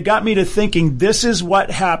 And it got me to thinking, this is what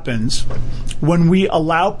happens when we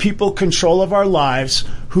allow people control of our lives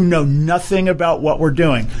who know nothing about what we're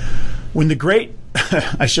doing. When the great,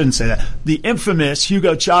 I shouldn't say that, the infamous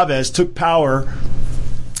Hugo Chavez took power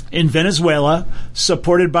in Venezuela,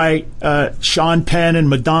 supported by Sean Penn and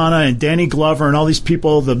Madonna and Danny Glover and all these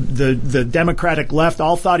people, the Democratic left,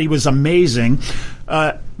 all thought he was amazing.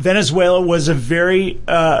 Venezuela was a very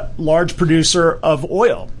large producer of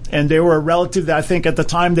oil, and they were a relative that I think at the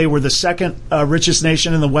time they were the second richest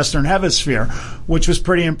nation in the Western Hemisphere, which was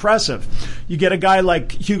pretty impressive. You get a guy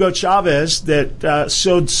like Hugo Chavez that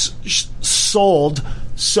sold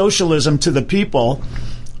socialism to the people.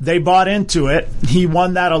 They bought into it. He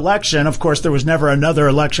won that election. Of course, there was never another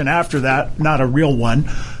election after that, not a real one.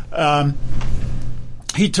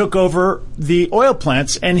 He took over the oil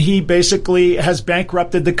plants, and he basically has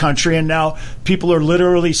bankrupted the country, and now people are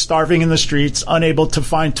literally starving in the streets, unable to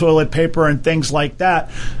find toilet paper and things like that.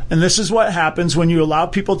 And this is what happens when you allow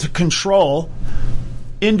people to control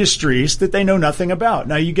industries that they know nothing about.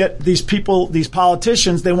 Now you get these people, these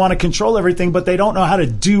politicians, they want to control everything, but they don't know how to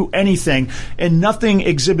do anything, and nothing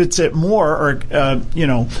exhibits it more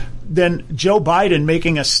than Joe Biden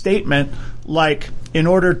making a statement like, in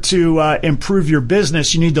order to improve your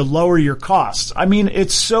business, you need to lower your costs. I mean,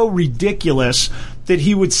 it's so ridiculous that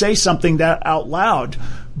he would say something that out loud,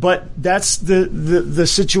 but that's the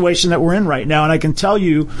situation that we're in right now. And I can tell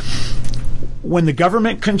you, when the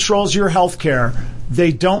government controls your health care,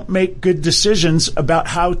 they don't make good decisions about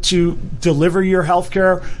how to deliver your health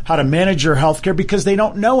care, how to manage your health care, because they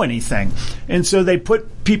don't know anything. And so they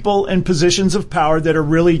put people in positions of power that are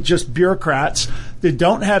really just bureaucrats that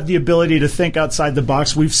don't have the ability to think outside the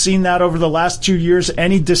box. We've seen that over the last 2 years.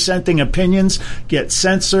 Any dissenting opinions get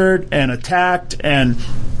censored and attacked and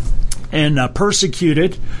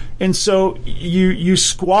persecuted. And so you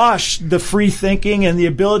squash the free thinking and the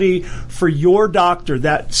ability for your doctor,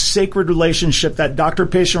 that sacred relationship, that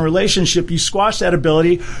doctor-patient relationship, you squash that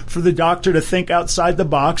ability for the doctor to think outside the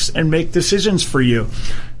box and make decisions for you.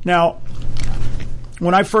 Now,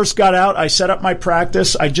 when I first got out, I set up my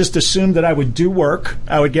practice. I just assumed that I would do work.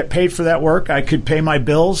 I would get paid for that work. I could pay my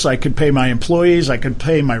bills. I could pay my employees. I could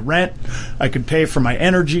pay my rent. I could pay for my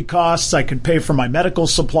energy costs. I could pay for my medical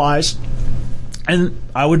supplies. And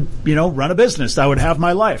I would, run a business. I would have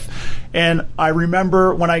my life. And I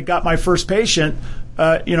remember when I got my first patient,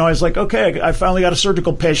 I was like, okay, I finally got a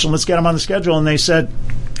surgical patient. Let's get him on the schedule. And they said,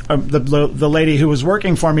 the lady who was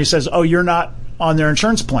working for me says, oh, you're not on their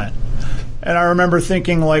insurance plan. And I remember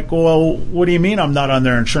thinking, like, well, what do you mean I'm not on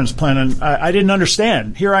their insurance plan? And I didn't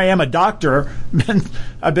understand. Here I am, a doctor.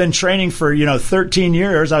 I've been training for, 13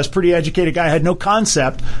 years. I was a pretty educated guy. I had no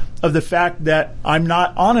concept of the fact that I'm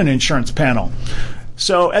not on an insurance panel.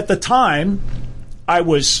 So at the time, I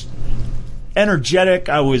was energetic.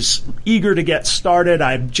 I was eager to get started.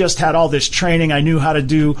 I just had all this training. I knew how to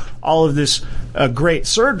do all of this great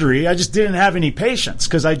surgery. I just didn't have any patients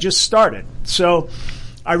because I just started. So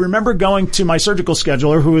I remember going to my surgical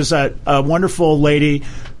scheduler, who was a wonderful lady,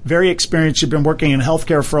 very experienced. She'd been working in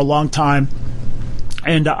healthcare for a long time.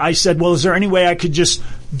 And I said, well, is there any way I could just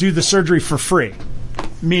do the surgery for free?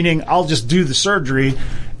 Meaning I'll just do the surgery.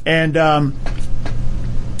 And,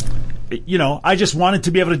 I just wanted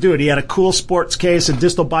to be able to do it. He had a cool sports case, a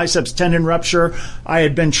distal biceps tendon rupture. I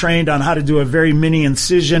had been trained on how to do a very mini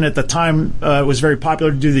incision. At the time, it was very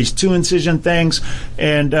popular to do these 2-incision things.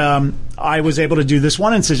 And I was able to do this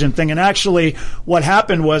 1-incision thing. And actually, what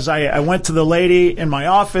happened was I went to the lady in my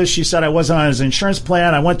office. She said I wasn't on his insurance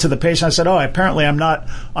plan. I went to the patient. I said, oh, apparently I'm not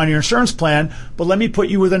on your insurance plan, but let me put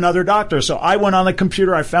you with another doctor. So I went on the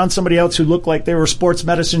computer. I found somebody else who looked like they were sports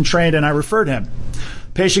medicine trained, and I referred him.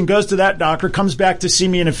 Patient goes to that doctor, comes back to see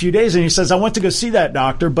me in a few days, and he says, I went to go see that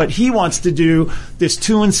doctor, but he wants to do this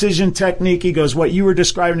 2-incision technique. He goes, what you were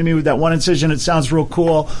describing to me with that 1 incision, it sounds real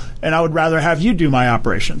cool, and I would rather have you do my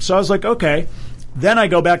operation. So I was like, okay. Then I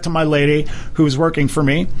go back to my lady who was working for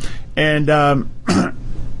me, and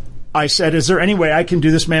I said, is there any way I can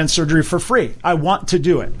do this man's surgery for free? I want to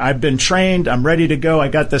do it. I've been trained. I'm ready to go. I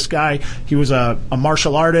got this guy. He was a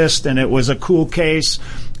martial artist, and it was a cool case,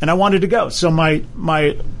 and I wanted to go. So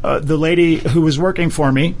the lady who was working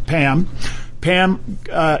for me, Pam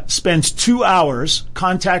spends 2 hours,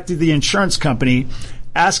 contacted the insurance company,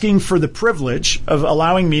 asking for the privilege of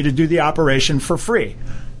allowing me to do the operation for free.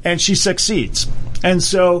 And she succeeds. And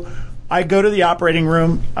so I go to the operating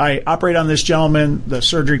room. I operate on this gentleman. The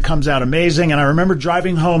surgery comes out amazing. And I remember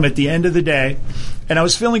driving home at the end of the day, and I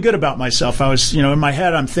was feeling good about myself. I was, in my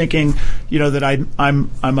head, I'm thinking, that I'm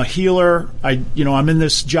a healer. I'm in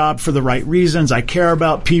this job for the right reasons. I care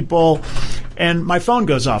about people. And my phone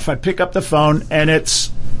goes off. I pick up the phone, and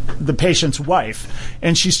it's the patient's wife.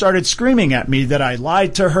 And she started screaming at me that I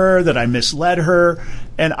lied to her, that I misled her.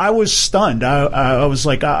 And I was stunned. I was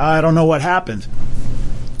like, I don't know what happened.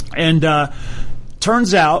 And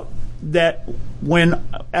turns out that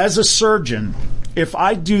as a surgeon, if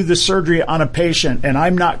I do the surgery on a patient and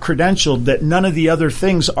I'm not credentialed, that none of the other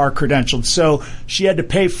things are credentialed. So she had to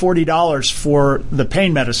pay $40 for the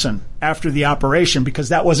pain medicine after the operation because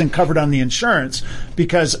that wasn't covered on the insurance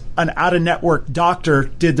because an out-of-network doctor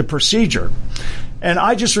did the procedure. And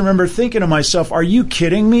I just remember thinking to myself, are you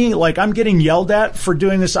kidding me? Like, I'm getting yelled at for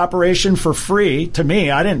doing this operation for free. To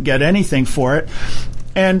me, I didn't get anything for it.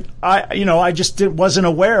 And I just wasn't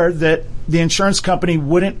aware that the insurance company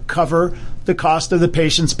wouldn't cover the cost of the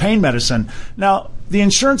patient's pain medicine. Now, the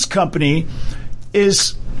insurance company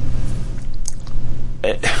is,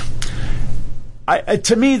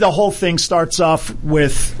 to me, the whole thing starts off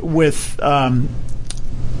with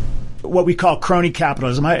what we call crony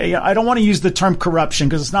capitalism. I don't want to use the term corruption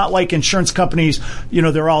because it's not like insurance companies,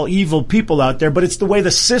 they're all evil people out there, but it's the way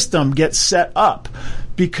the system gets set up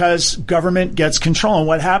because government gets control. And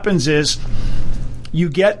what happens is you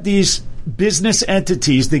get these business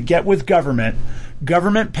entities that get with government.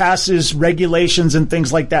 Government passes regulations and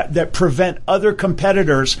things like that prevent other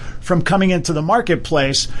competitors from coming into the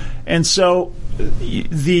marketplace. And so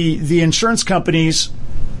the insurance companies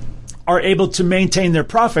are able to maintain their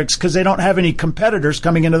profits because they don't have any competitors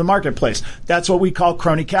coming into the marketplace. That's what we call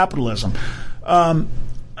crony capitalism.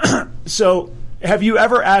 So have you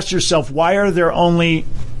ever asked yourself, why are there only,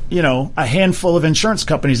 a handful of insurance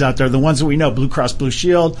companies out there, the ones that we know, Blue Cross Blue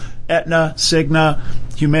Shield, Aetna, Cigna,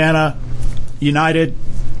 Humana, United?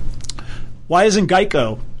 Why isn't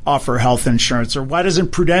Geico offer health insurance? Or why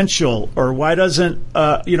doesn't Prudential? Or why doesn't,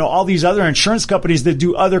 all these other insurance companies that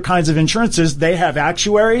do other kinds of insurances, they have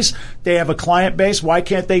actuaries, they have a client base. Why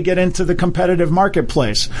can't they get into the competitive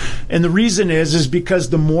marketplace? And the reason is because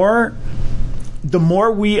the more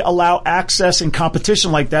we allow access and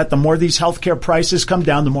competition like that, the more these healthcare prices come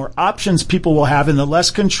down, the more options people will have and the less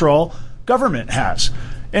control government has.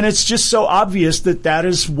 And it's just so obvious that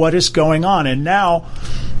is what is going on. And now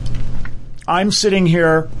I'm sitting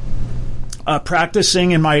here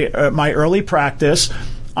practicing in my early practice.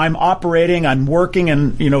 I'm operating, I'm working,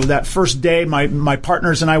 and that first day, my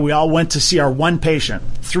partners and I, we all went to see our one patient.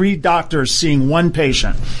 3 doctors seeing one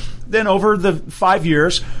patient. Then over the 5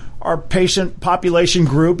 years, our patient population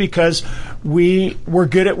grew because we were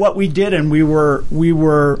good at what we did, and we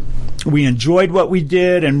enjoyed what we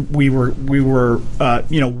did, and we were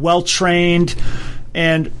well trained.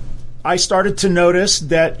 And I started to notice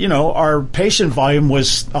that, our patient volume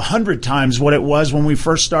was 100 times what it was when we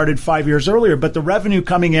first started 5 years earlier, but the revenue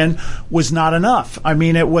coming in was not enough. I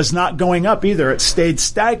mean, it was not going up either. It stayed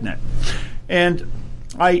stagnant. And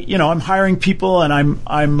I'm hiring people, and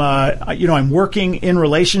I'm working in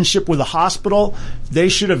relationship with a hospital. They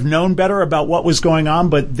should have known better about what was going on,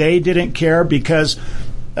 but they didn't care because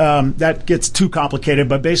that gets too complicated.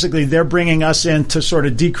 But basically, they're bringing us in to sort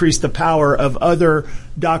of decrease the power of other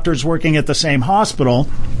doctors working at the same hospital.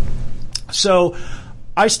 So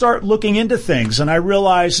I start looking into things, and I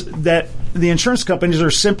realize that the insurance companies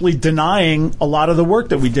are simply denying a lot of the work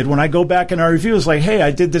that we did. When I go back in our reviews, like, hey,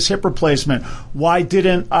 I did this hip replacement. Why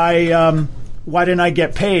didn't I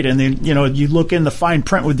get paid? And then, you look in the fine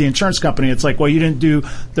print with the insurance company. It's like, well, you didn't do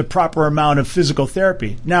the proper amount of physical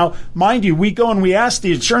therapy. Now, mind you, we go and we ask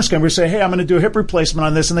the insurance company, we say, hey, I'm going to do a hip replacement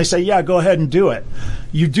on this. And they say, yeah, go ahead and do it.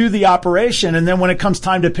 You do the operation. And then when it comes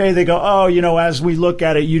time to pay, they go, oh, as we look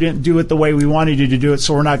at it, you didn't do it the way we wanted you to do it,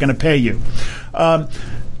 so we're not going to pay you.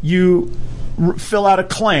 You fill out a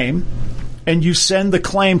claim. and you send the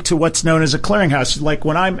claim to what's known as a clearinghouse. Like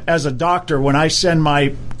when I'm, as a doctor, when I send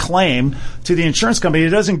my claim to the insurance company, it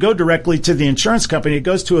doesn't go directly to the insurance company. It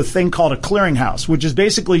goes to a thing called a clearinghouse, which is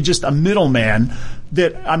basically just a middleman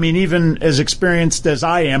that, I mean, even as experienced as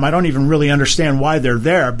I am, I don't even really understand why they're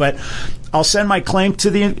there, but I'll send my claim to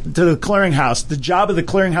the clearinghouse. The job of the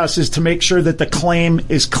clearinghouse is to make sure that the claim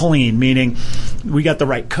is clean, meaning we got the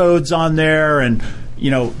right codes on there, and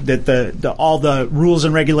that the all the rules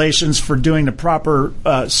and regulations for doing the proper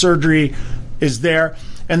surgery is there.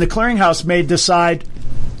 And the clearinghouse may decide,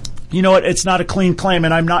 you know what, it's not a clean claim.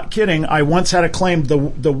 And I'm not kidding. I once had a claim, the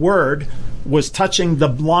word was touching the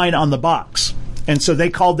line on the box. And so they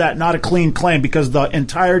called that not a clean claim because the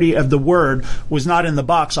entirety of the word was not in the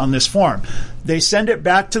box on this form. They send it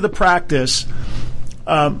back to the practice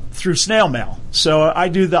through snail mail. So I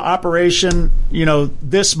do the operation,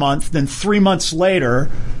 this month. Then 3 months later,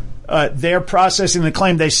 they're processing the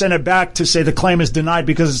claim. They send it back to say the claim is denied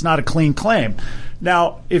because it's not a clean claim.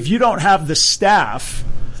 Now, if you don't have the staff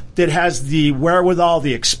that has the wherewithal,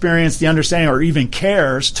 the experience, the understanding, or even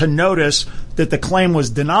cares to notice that the claim was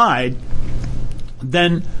denied,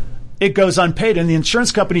 then it goes unpaid. And the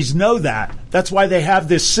insurance companies know that. That's why they have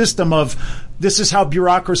this system of, this is how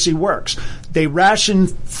bureaucracy works. They ration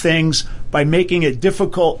things by making it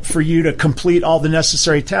difficult for you to complete all the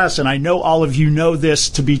necessary tasks. And I know all of you know this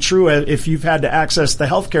to be true if you've had to access the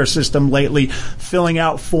healthcare system lately, filling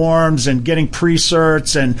out forms and getting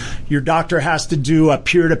pre-certs, and your doctor has to do a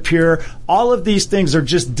peer-to-peer. All of these things are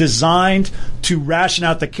just designed to ration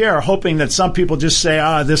out the care, hoping that some people just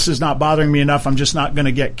say, this is not bothering me enough, I'm just not going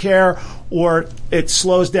to get care. Or it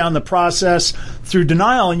slows down the process through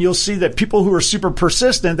denial. And you'll see that people who are super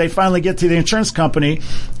persistent, they finally get to the insurance company,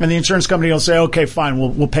 and the insurance company will say, okay, fine,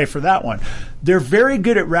 we'll pay for that one. They're very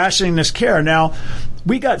good at rationing this care. Now,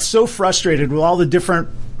 we got so frustrated with all the different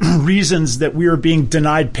reasons that we were being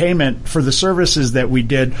denied payment for the services that we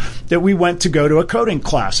did, that we went to go to a coding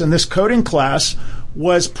class. And this coding class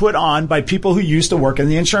was put on by people who used to work in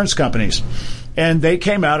the insurance companies. And they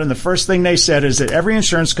came out, and the first thing they said is that every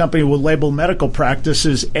insurance company will label medical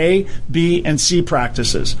practices A, B, and C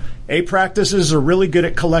practices. A practices are really good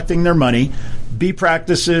at collecting their money. B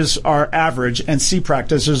practices are average, and C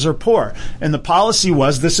practices are poor. And the policy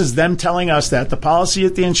was, this is them telling us that, the policy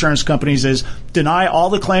at the insurance companies is deny all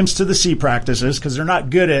the claims to the C practices because they're not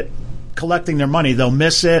good at collecting their money. They'll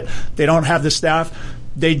miss it. They don't have the staff.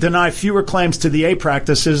 They deny fewer claims to the A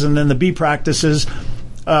practices, and then the B practices,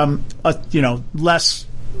 less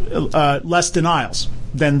denials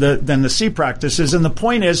than the C practices. And the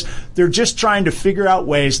point is, they're just trying to figure out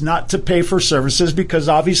ways not to pay for services because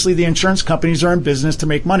obviously the insurance companies are in business to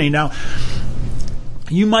make money. Now,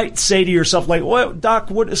 you might say to yourself, like, "What, Doc?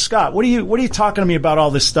 Scott? What are you talking to me about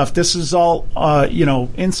all this stuff? This is all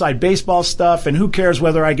inside baseball stuff, and who cares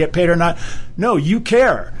whether I get paid or not?" No, you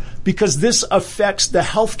care, because this affects the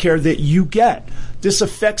health care that you get. This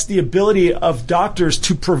affects the ability of doctors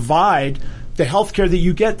to provide the health care that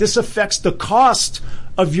you get. This affects the cost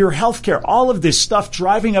of your health care. All of this stuff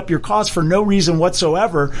driving up your costs for no reason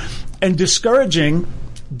whatsoever and discouraging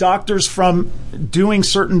doctors from doing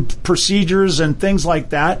certain procedures and things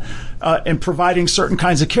like that, and providing certain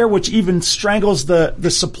kinds of care, which even strangles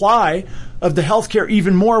the supply of the healthcare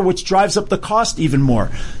even more, which drives up the cost even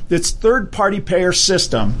more. This third-party payer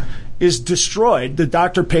system is destroyed the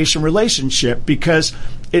doctor-patient relationship because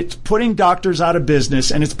it's putting doctors out of business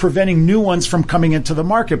and it's preventing new ones from coming into the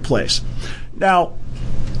marketplace. Now,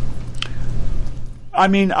 I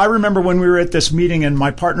mean, I remember when we were at this meeting and my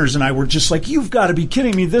partners and I were just like, you've got to be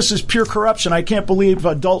kidding me. This is pure corruption. I can't believe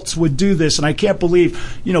adults would do this. And I can't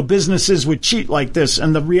believe, businesses would cheat like this.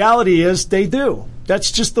 And the reality is they do.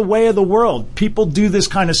 That's just the way of the world. People do this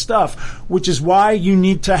kind of stuff, which is why you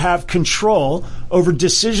need to have control over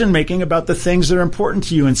decision-making about the things that are important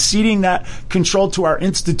to you, and ceding that control to our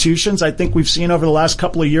institutions. I think we've seen over the last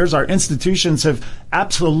couple of years, our institutions have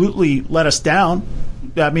absolutely let us down.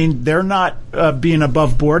 I mean, they're not being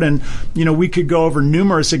above board. And, we could go over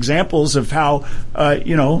numerous examples of how,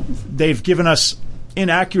 they've given us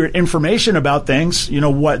inaccurate information about things.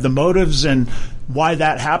 What the motives and why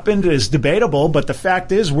that happened is debatable. But the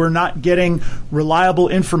fact is, we're not getting reliable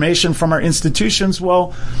information from our institutions.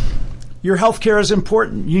 Well, your healthcare is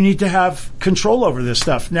important. You need to have control over this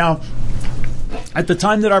stuff. Now, at the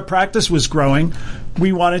time that our practice was growing,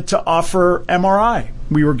 we wanted to offer MRI.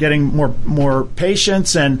 We were getting more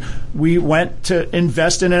patients, and we went to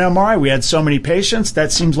invest in an MRI. We had so many patients.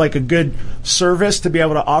 That seems like a good service to be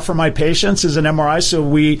able to offer my patients as an MRI. So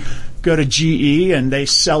we go to GE, and they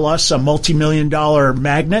sell us a multi-million-dollar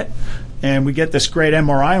magnet, and we get this great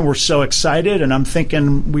MRI, and we're so excited. And I'm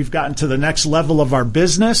thinking we've gotten to the next level of our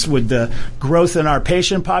business with the growth in our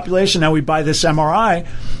patient population. Now we buy this MRI.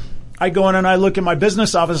 I go in and I look at my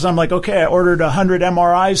business office. I'm like, okay, I ordered 100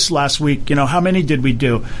 MRIs last week. How many did we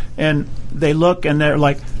do? And they look and they're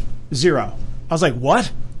like, 0. I was like,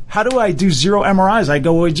 what? How do I do 0 MRIs? I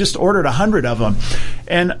go, well, we just ordered 100 of them.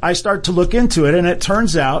 And I start to look into it, and it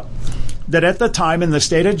turns out that at the time in the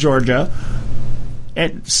state of Georgia,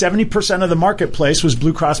 70% of the marketplace was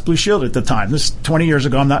Blue Cross Blue Shield at the time. This is 20 years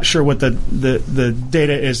ago. I'm not sure what the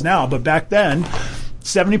data is now, but back then,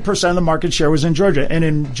 70% of the market share was in Georgia. And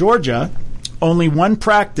in Georgia, only one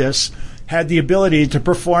practice had the ability to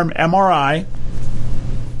perform MRI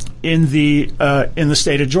in the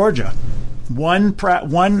state of Georgia. One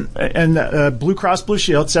and Blue Cross Blue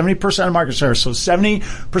Shield, 70% of market share. So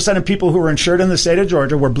 70% of people who were insured in the state of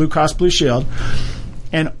Georgia were Blue Cross Blue Shield.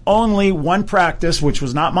 And only one practice, which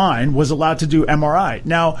was not mine, was allowed to do MRI.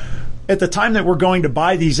 Now, at the time that we're going to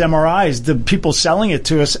buy these MRIs, the people selling it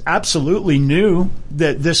to us absolutely knew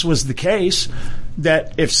that this was the case,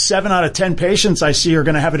 that if 7 out of 10 patients I see are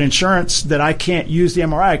going to have an insurance that I can't use the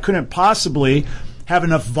MRI, I couldn't possibly have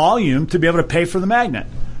enough volume to be able to pay for the magnet.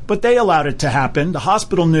 But they allowed it to happen. The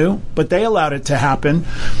hospital knew, but they allowed it to happen.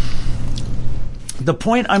 The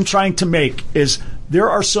point I'm trying to make is there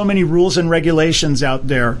are so many rules and regulations out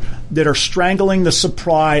there that are strangling the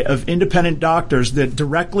supply of independent doctors that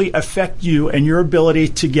directly affect you and your ability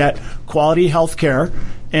to get quality health care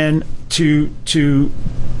and to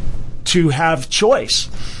have choice.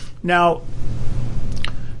 Now,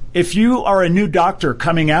 if you are a new doctor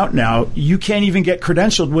coming out now, you can't even get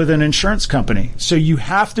credentialed with an insurance company. So you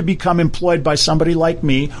have to become employed by somebody like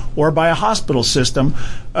me or by a hospital system,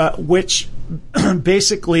 which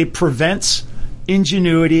basically prevents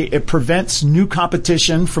ingenuity. It prevents new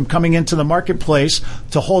competition from coming into the marketplace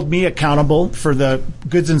to hold me accountable for the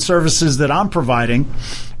goods and services that I'm providing.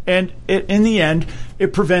 And in the end,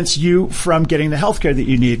 it prevents you from getting the health care that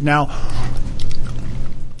you need. Now,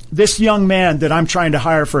 this young man that I'm trying to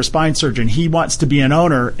hire for a spine surgeon, he wants to be an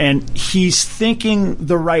owner, and he's thinking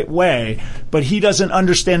the right way, but he doesn't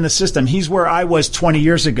understand the system. He's where I was 20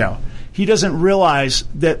 years ago. He doesn't realize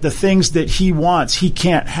that the things that he wants, he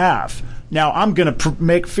can't have. Now, I'm going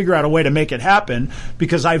to figure out a way to make it happen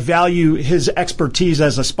because I value his expertise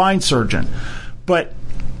as a spine surgeon. But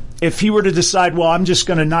if he were to decide, well, I'm just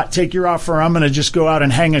going to not take your offer, I'm going to just go out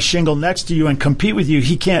and hang a shingle next to you and compete with you,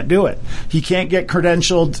 he can't do it. He can't get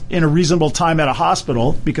credentialed in a reasonable time at a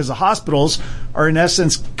hospital because the hospitals are, in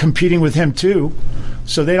essence, competing with him too.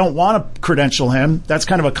 So they don't want to credential him. That's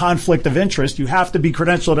kind of a conflict of interest. You have to be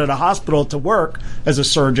credentialed at a hospital to work as a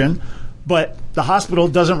surgeon. But the hospital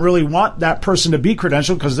doesn't really want that person to be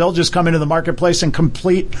credentialed because they'll just come into the marketplace and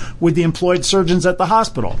compete with the employed surgeons at the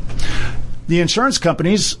hospital. The insurance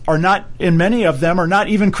companies are not, and many of them are not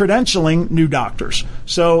even credentialing new doctors.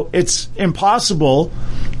 So it's impossible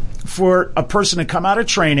for a person to come out of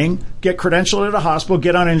training, get credentialed at a hospital,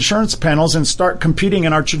 get on insurance panels, and start competing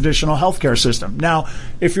in our traditional healthcare system. Now,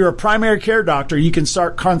 if you're a primary care doctor, you can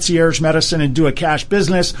start concierge medicine and do a cash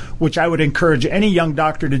business, which I would encourage any young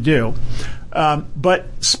doctor to do. But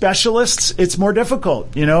specialists, it's more difficult.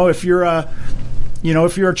 If you're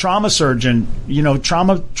a trauma surgeon,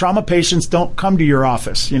 trauma patients don't come to your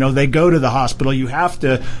office. They go to the hospital. You have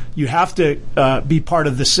to be part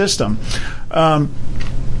of the system.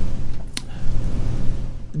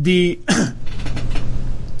 The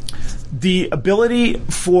ability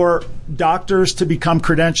for doctors to become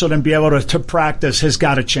credentialed and be able to practice has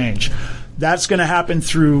got to change. That's going to happen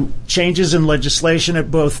through changes in legislation at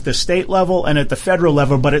both the state level and at the federal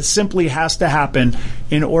level, but it simply has to happen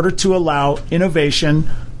in order to allow innovation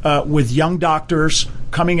with young doctors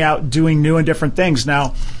coming out doing new and different things.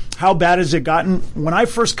 Now, how bad has it gotten? When I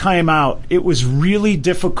first came out, it was really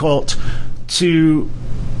difficult to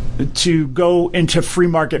go into free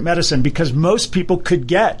market medicine because most people could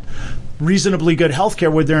get reasonably good health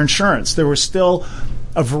care with their insurance. There was still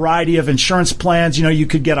a variety of insurance plans. You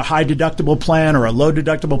could get a high deductible plan or a low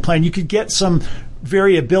deductible plan. You could get some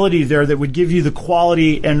variability there that would give you the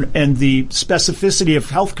quality and the specificity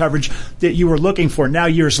of health coverage that you were looking for. Now,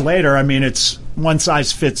 years later, it's one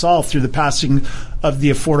size fits all through the passing of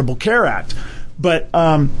the Affordable Care Act. But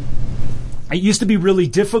it used to be really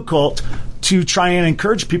difficult to try and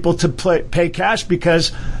encourage people to pay cash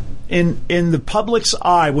because in the public's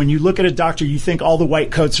eye, when you look at a doctor, you think all the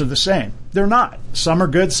white coats are the same. They're not. Some are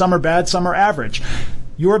good, some are bad, some are average.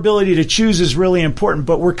 Your ability to choose is really important,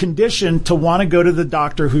 but we're conditioned to want to go to the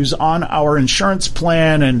doctor who's on our insurance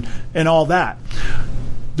plan and all that.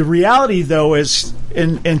 The reality, though, is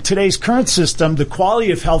in today's current system, the quality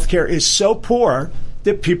of healthcare is so poor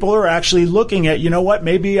that people are actually looking at, you know what,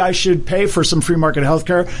 maybe I should pay for some free market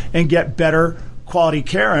healthcare and get better quality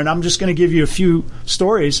care. And I'm just going to give you a few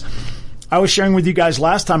stories. I was sharing with you guys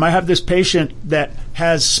last time, I have this patient that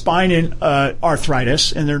has spine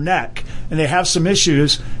arthritis in their neck, and they have some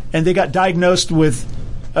issues, and they got diagnosed with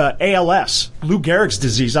ALS, Lou Gehrig's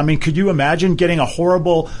disease. I mean, could you imagine getting a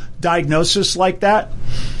horrible diagnosis like that?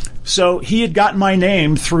 So he had gotten my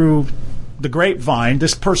name through the grapevine.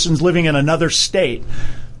 This person's living in another state,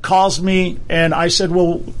 calls me, and I said,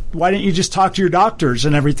 well, why didn't you just talk to your doctors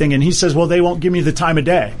and everything? And he says, well, they won't give me the time of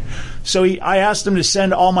day. So I asked him to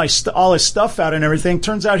send all his stuff out and everything.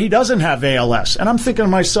 Turns out he doesn't have ALS. And I'm thinking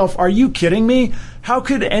to myself, are you kidding me? How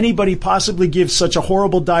could anybody possibly give such a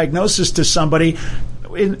horrible diagnosis to somebody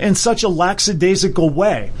in such a lackadaisical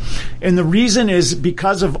way? And the reason is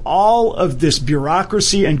because of all of this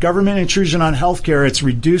bureaucracy and government intrusion on healthcare. It's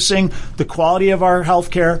reducing the quality of our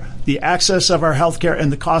healthcare, the access of our healthcare,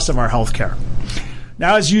 and the cost of our healthcare.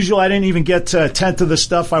 Now, as usual, I didn't even get to a tenth of the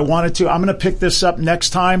stuff I wanted to. I'm going to pick this up next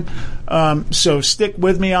time. So stick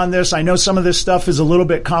with me on this. I know some of this stuff is a little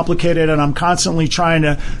bit complicated, and I'm constantly trying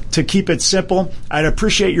to keep it simple. I'd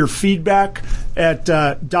appreciate your feedback at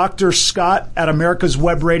Dr. Scott at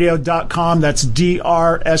americaswebradio.com. That's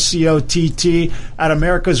DRSCOTT at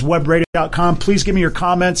americaswebradio.com. Please give me your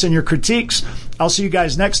comments and your critiques. I'll see you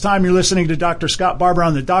guys next time. You're listening to Dr. Scott Barbour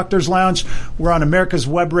on the Doctor's Lounge. We're on America's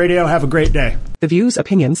Web Radio. Have a great day. The views,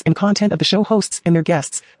 opinions, and content of the show hosts and their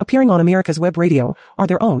guests appearing on America's Web Radio are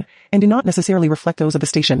their own and do not necessarily reflect those of the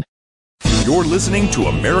station. You're listening to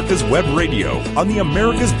America's Web Radio on the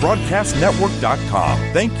AmericasBroadcastNetwork.com.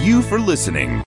 Thank you for listening.